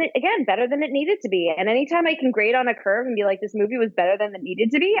better than it needed to be. And anytime I can grade on a curve and be like, this movie was better than it needed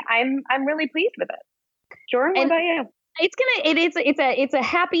to be, I'm really pleased with it. Jordan, what about you? It's a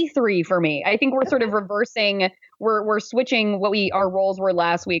happy 3 for me. I think we're sort of reversing. We're switching what our roles were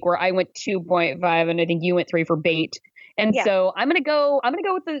last week, where I went 2.5 and I think you went 3 for bait. And so I'm gonna go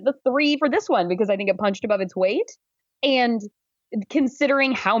with the 3 for this one because I think it punched above its weight. And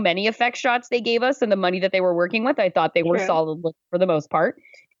considering how many effect shots they gave us and the money that they were working with, I thought they were solid for the most part.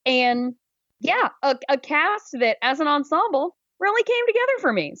 And yeah, a cast that as an ensemble really came together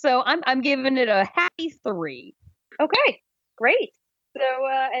for me. So I'm giving it a happy 3. Okay, great.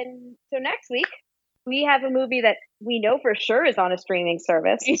 So next week we have a movie that we know for sure is on a streaming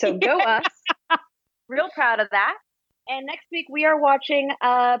service. So go us. Real proud of that. And next week we are watching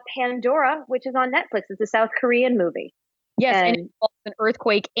Pandora, which is on Netflix. It's a South Korean movie. Yes, and it involves an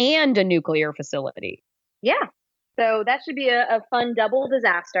earthquake and a nuclear facility. Yeah. So that should be a fun double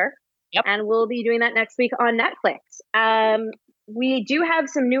disaster. Yep. And we'll be doing that next week on Netflix. We do have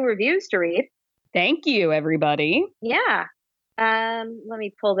some new reviews to read. Thank you, everybody. Yeah. Let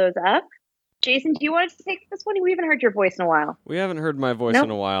me pull those up. Jason, do you want to take this one? We haven't heard your voice in a while. We haven't heard my voice in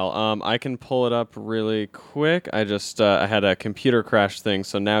a while. I can pull it up really quick. I just I had a computer crash thing,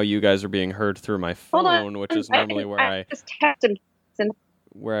 so now you guys are being heard through my phone, which is normally where I just texted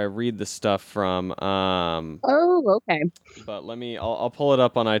where I read the stuff from. Oh, okay. But I'll pull it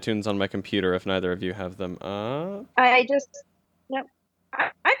up on iTunes on my computer if neither of you have them up. I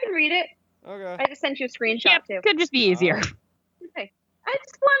can read it. Okay. I just sent you a screenshot too. Could just be easier. Okay. I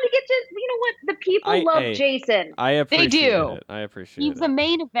just wanted to get to, you know what? The people love Jason. I appreciate do. it. I appreciate it. He's a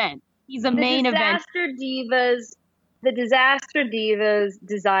main event. He's a main event. The Disaster Divas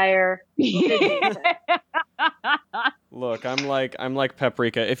desire. Look, I'm like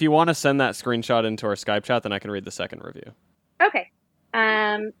Paprika. If you want to send that screenshot into our Skype chat, then I can read the second review. Okay.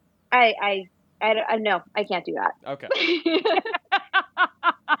 I no, I can't do that. Okay.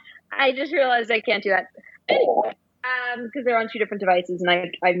 I just realized I can't do that. Anyway, because they're on 2 different devices, and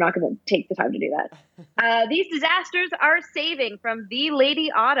I'm not going to take the time to do that. These disasters are saving from The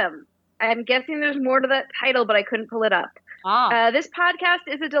Lady Autumn. I'm guessing there's more to that title, but I couldn't pull it up. This podcast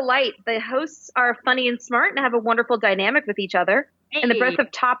is a delight. The hosts are funny and smart and have a wonderful dynamic with each other. Hey. And the breadth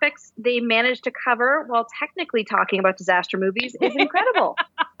of topics they manage to cover while technically talking about disaster movies is incredible.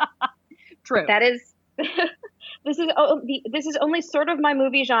 True. That is... This is only sort of my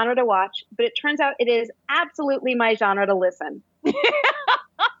movie genre to watch, but it turns out it is absolutely my genre to listen.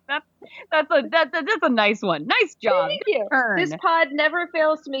 That's a nice one. Nice job. Thank you. This pod never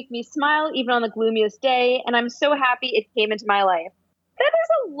fails to make me smile, even on the gloomiest day, and I'm so happy it came into my life. That is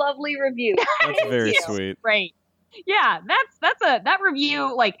a lovely review. That's very sweet. Right. Yeah, that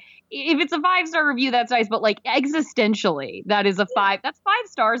review, like, if it's a 5-star review, that's nice, but like existentially, that is a 5. That's 5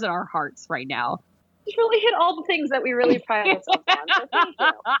 stars in our hearts right now. Just really hit all the things that we really pride ourselves on. So thank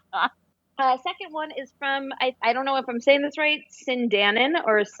you. Second one is from, I don't know if I'm saying this right, Sindanen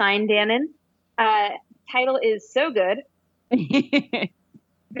or Sindanen. Title is so good.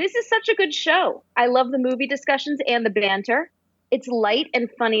 This is such a good show. I love the movie discussions and the banter. It's light and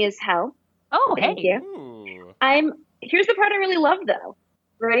funny as hell. Oh, thank you. Ooh. Here's the part I really love, though.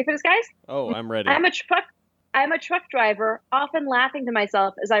 Ready for this, guys? Oh, I'm ready. I'm a truck driver, often laughing to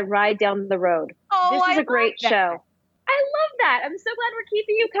myself as I ride down the road. Oh, this is a great show. I love that. I'm so glad we're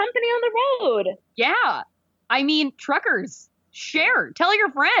keeping you company on the road. Yeah. I mean, truckers, share. Tell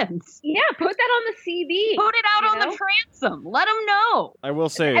your friends. Yeah, put that on the CV. Put it out on the transom. Let them know. I will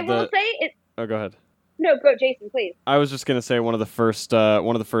say it. Oh, go ahead. No, go, Jason, please. I was just gonna say one of the first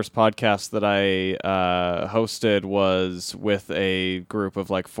podcasts that I hosted was with a group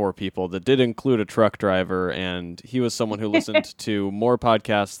of like 4 people that did include a truck driver, and he was someone who listened to more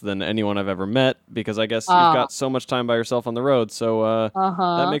podcasts than anyone I've ever met, because I guess you've got so much time by yourself on the road, so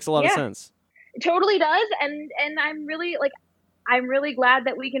that makes a lot of sense. It totally does. And I'm really glad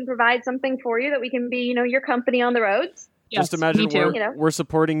that we can provide something for you, that we can be, your company on the roads. Just Yes, imagine me too. we're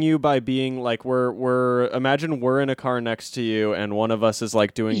supporting you by being like imagine we're in a car next to you and one of us is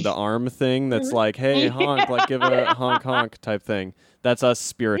like doing the arm thing that's like, hey, honk, like give a honk type thing. That's us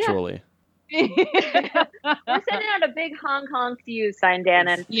spiritually. We're sending out a big honk to you, sign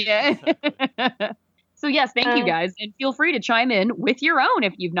Dannon. Yeah. So yes, thank you guys, and feel free to chime in with your own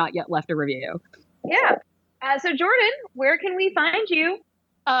if you've not yet left a review. Yeah. So Jordan, where can we find you?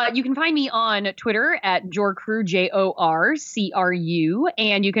 You can find me on Twitter at Jorcru, JORCRU,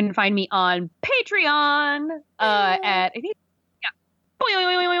 and you can find me on Patreon at, I think,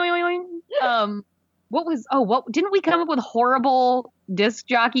 what didn't we come up with horrible disc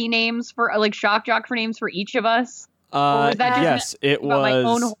jockey names for, like, shock jock for names for each of us? Or was that just yes, it was my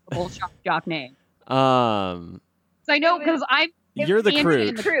own horrible shock jock name? So I know because you're the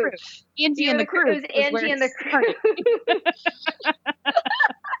crew. Angie and the crew. It was Angie and the crew.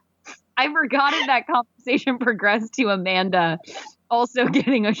 I forgot if that conversation progressed to Amanda also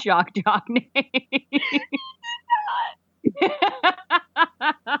getting a shock jock name.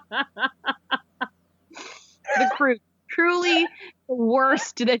 The crew. Truly the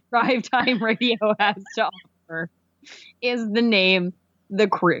worst that Drive Time Radio has to offer is the name The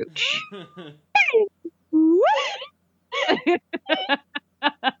Crooch.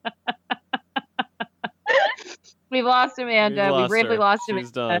 We've lost Amanda. We've really lost Amanda.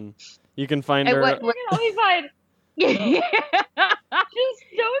 She's done. You can find her. We're gonna fine. Just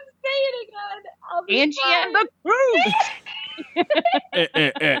don't say it again. I'll be Angie fine. and the Crooch.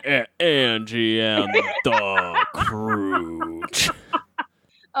 Angie and the Crooch.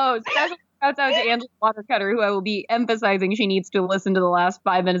 Oh, special shouts out to Angela Watercutter, who I will be emphasizing she needs to listen to the last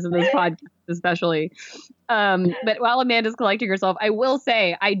 5 minutes of this podcast, especially. But while Amanda's collecting herself, I will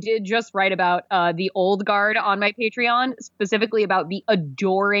say I did just write about the old guard on my Patreon, specifically about the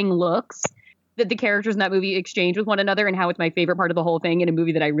adoring looks that the characters in that movie exchange with one another and how it's my favorite part of the whole thing in a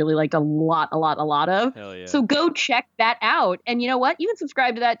movie that I really liked a lot of. Hell yeah. So go check that out. And you know what? You can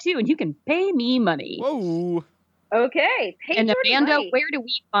subscribe to that too, and you can pay me money. Whoa. Okay. Pay And Jordan Amanda, money. where do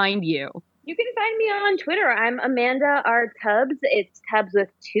we find you? You can find me on Twitter. I'm Amanda R. Tubbs. It's Tubbs with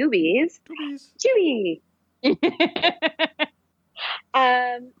two B's. Chewy.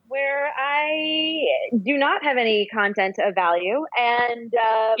 Where I do not have any content of value, and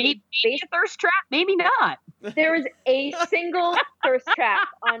Maybe a thirst trap, maybe not. there is a single thirst trap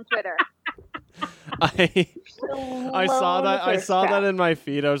on Twitter. I saw that. I saw that in my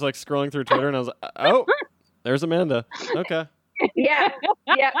feed. I was like scrolling through Twitter, and I was like, "Oh, there's Amanda." Okay. Yeah.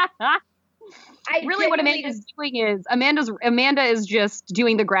 Really, what Amanda is doing is Amanda is just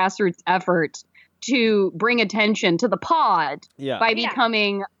doing the grassroots effort to bring attention to the pod by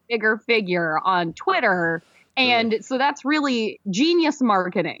becoming a bigger figure on Twitter. And so that's really genius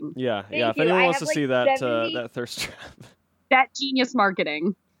marketing. Yeah. Thank If you. anyone I wants to have, see like, that that thirst trap. That genius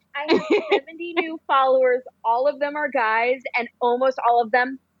marketing. I have 70 new followers. All of them are guys, and almost all of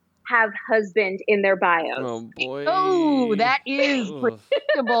them have husband in their bios. Oh boy. Oh, that is Ugh.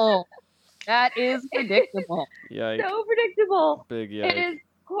 predictable. That is predictable. Yikes. So predictable. Big It yikes. is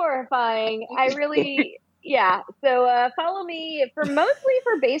horrifying. I really, yeah. So follow me mostly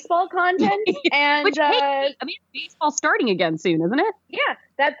for baseball content, and Which, hey, I mean, baseball's starting again soon, isn't it? yeah,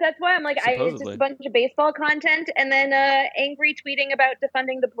 that's why I'm like, it's Supposedly. just a bunch of baseball content, and then angry tweeting about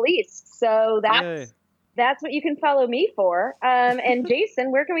defunding the police. So Yay. that's what you can follow me for. And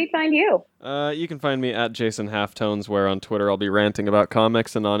Jason, where can we find you? You can find me at Jason Halftones, where on Twitter I'll be ranting about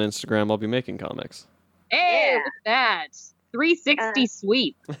comics, and on Instagram I'll be making comics. Hey, Yeah. look at that. 360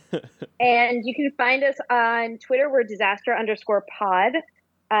 sweep. And you can find us on Twitter. We're disaster_pod.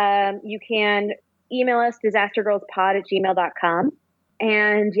 You can email us disastergirlspod@gmail.com.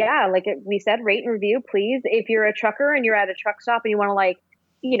 And yeah, like we said, rate and review, please. If you're a trucker and you're at a truck stop and you want to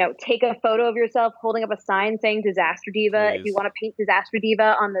take a photo of yourself holding up a sign saying Disaster Diva. Please. If you want to paint Disaster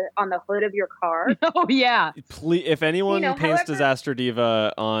Diva on the hood of your car. Oh, yeah. Please, if anyone paints however- Disaster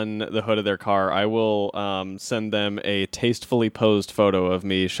Diva on the hood of their car, I will send them a tastefully posed photo of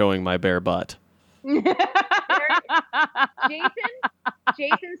me showing my bare butt.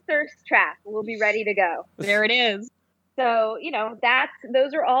 Jason's thirst trap will be ready to go. There it is. So,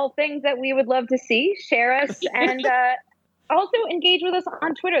 those are all things that we would love to see. Share us and also engage with us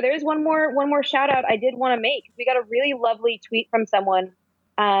on Twitter. There's one more shout out I did want to make. We got a really lovely tweet from someone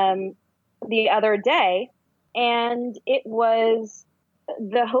the other day, and it was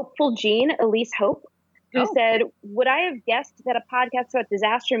the hopeful Jean, Elise Hope, who said, "Would I have guessed that a podcast about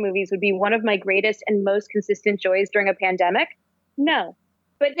disaster movies would be one of my greatest and most consistent joys during a pandemic? No.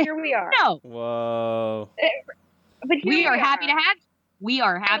 but here we are. No, Whoa. But here we are happy to have you. We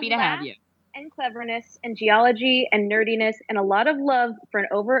are happy to have you. And cleverness and geology and nerdiness and a lot of love for an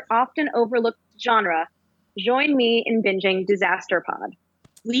often overlooked genre. Join me in binging Disaster Pod.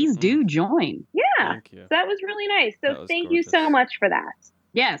 Please do join. Yeah, Thank you. so that was really nice. That So was thank you gorgeous. so much for that.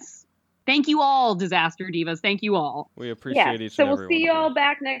 Yes. Thank you all, Disaster Divas. Thank you all. We appreciate Yeah, each so and we'll every see one you of all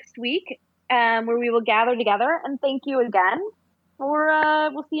back next week, where we will gather together. And thank you again.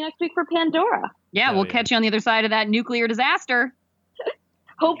 We'll see you next week for Pandora. Yeah, Hell we'll yeah. catch you on the other side of that nuclear disaster.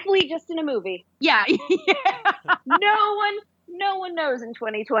 Hopefully, just in a movie. Yeah. No one knows in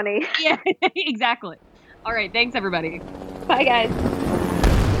 2020. Yeah, exactly. All right. Thanks, everybody. Bye, guys.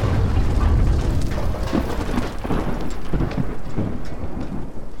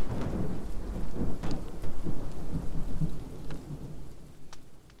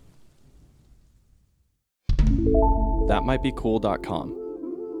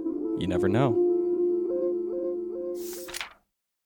 ThatMightBeCool.com. You never know.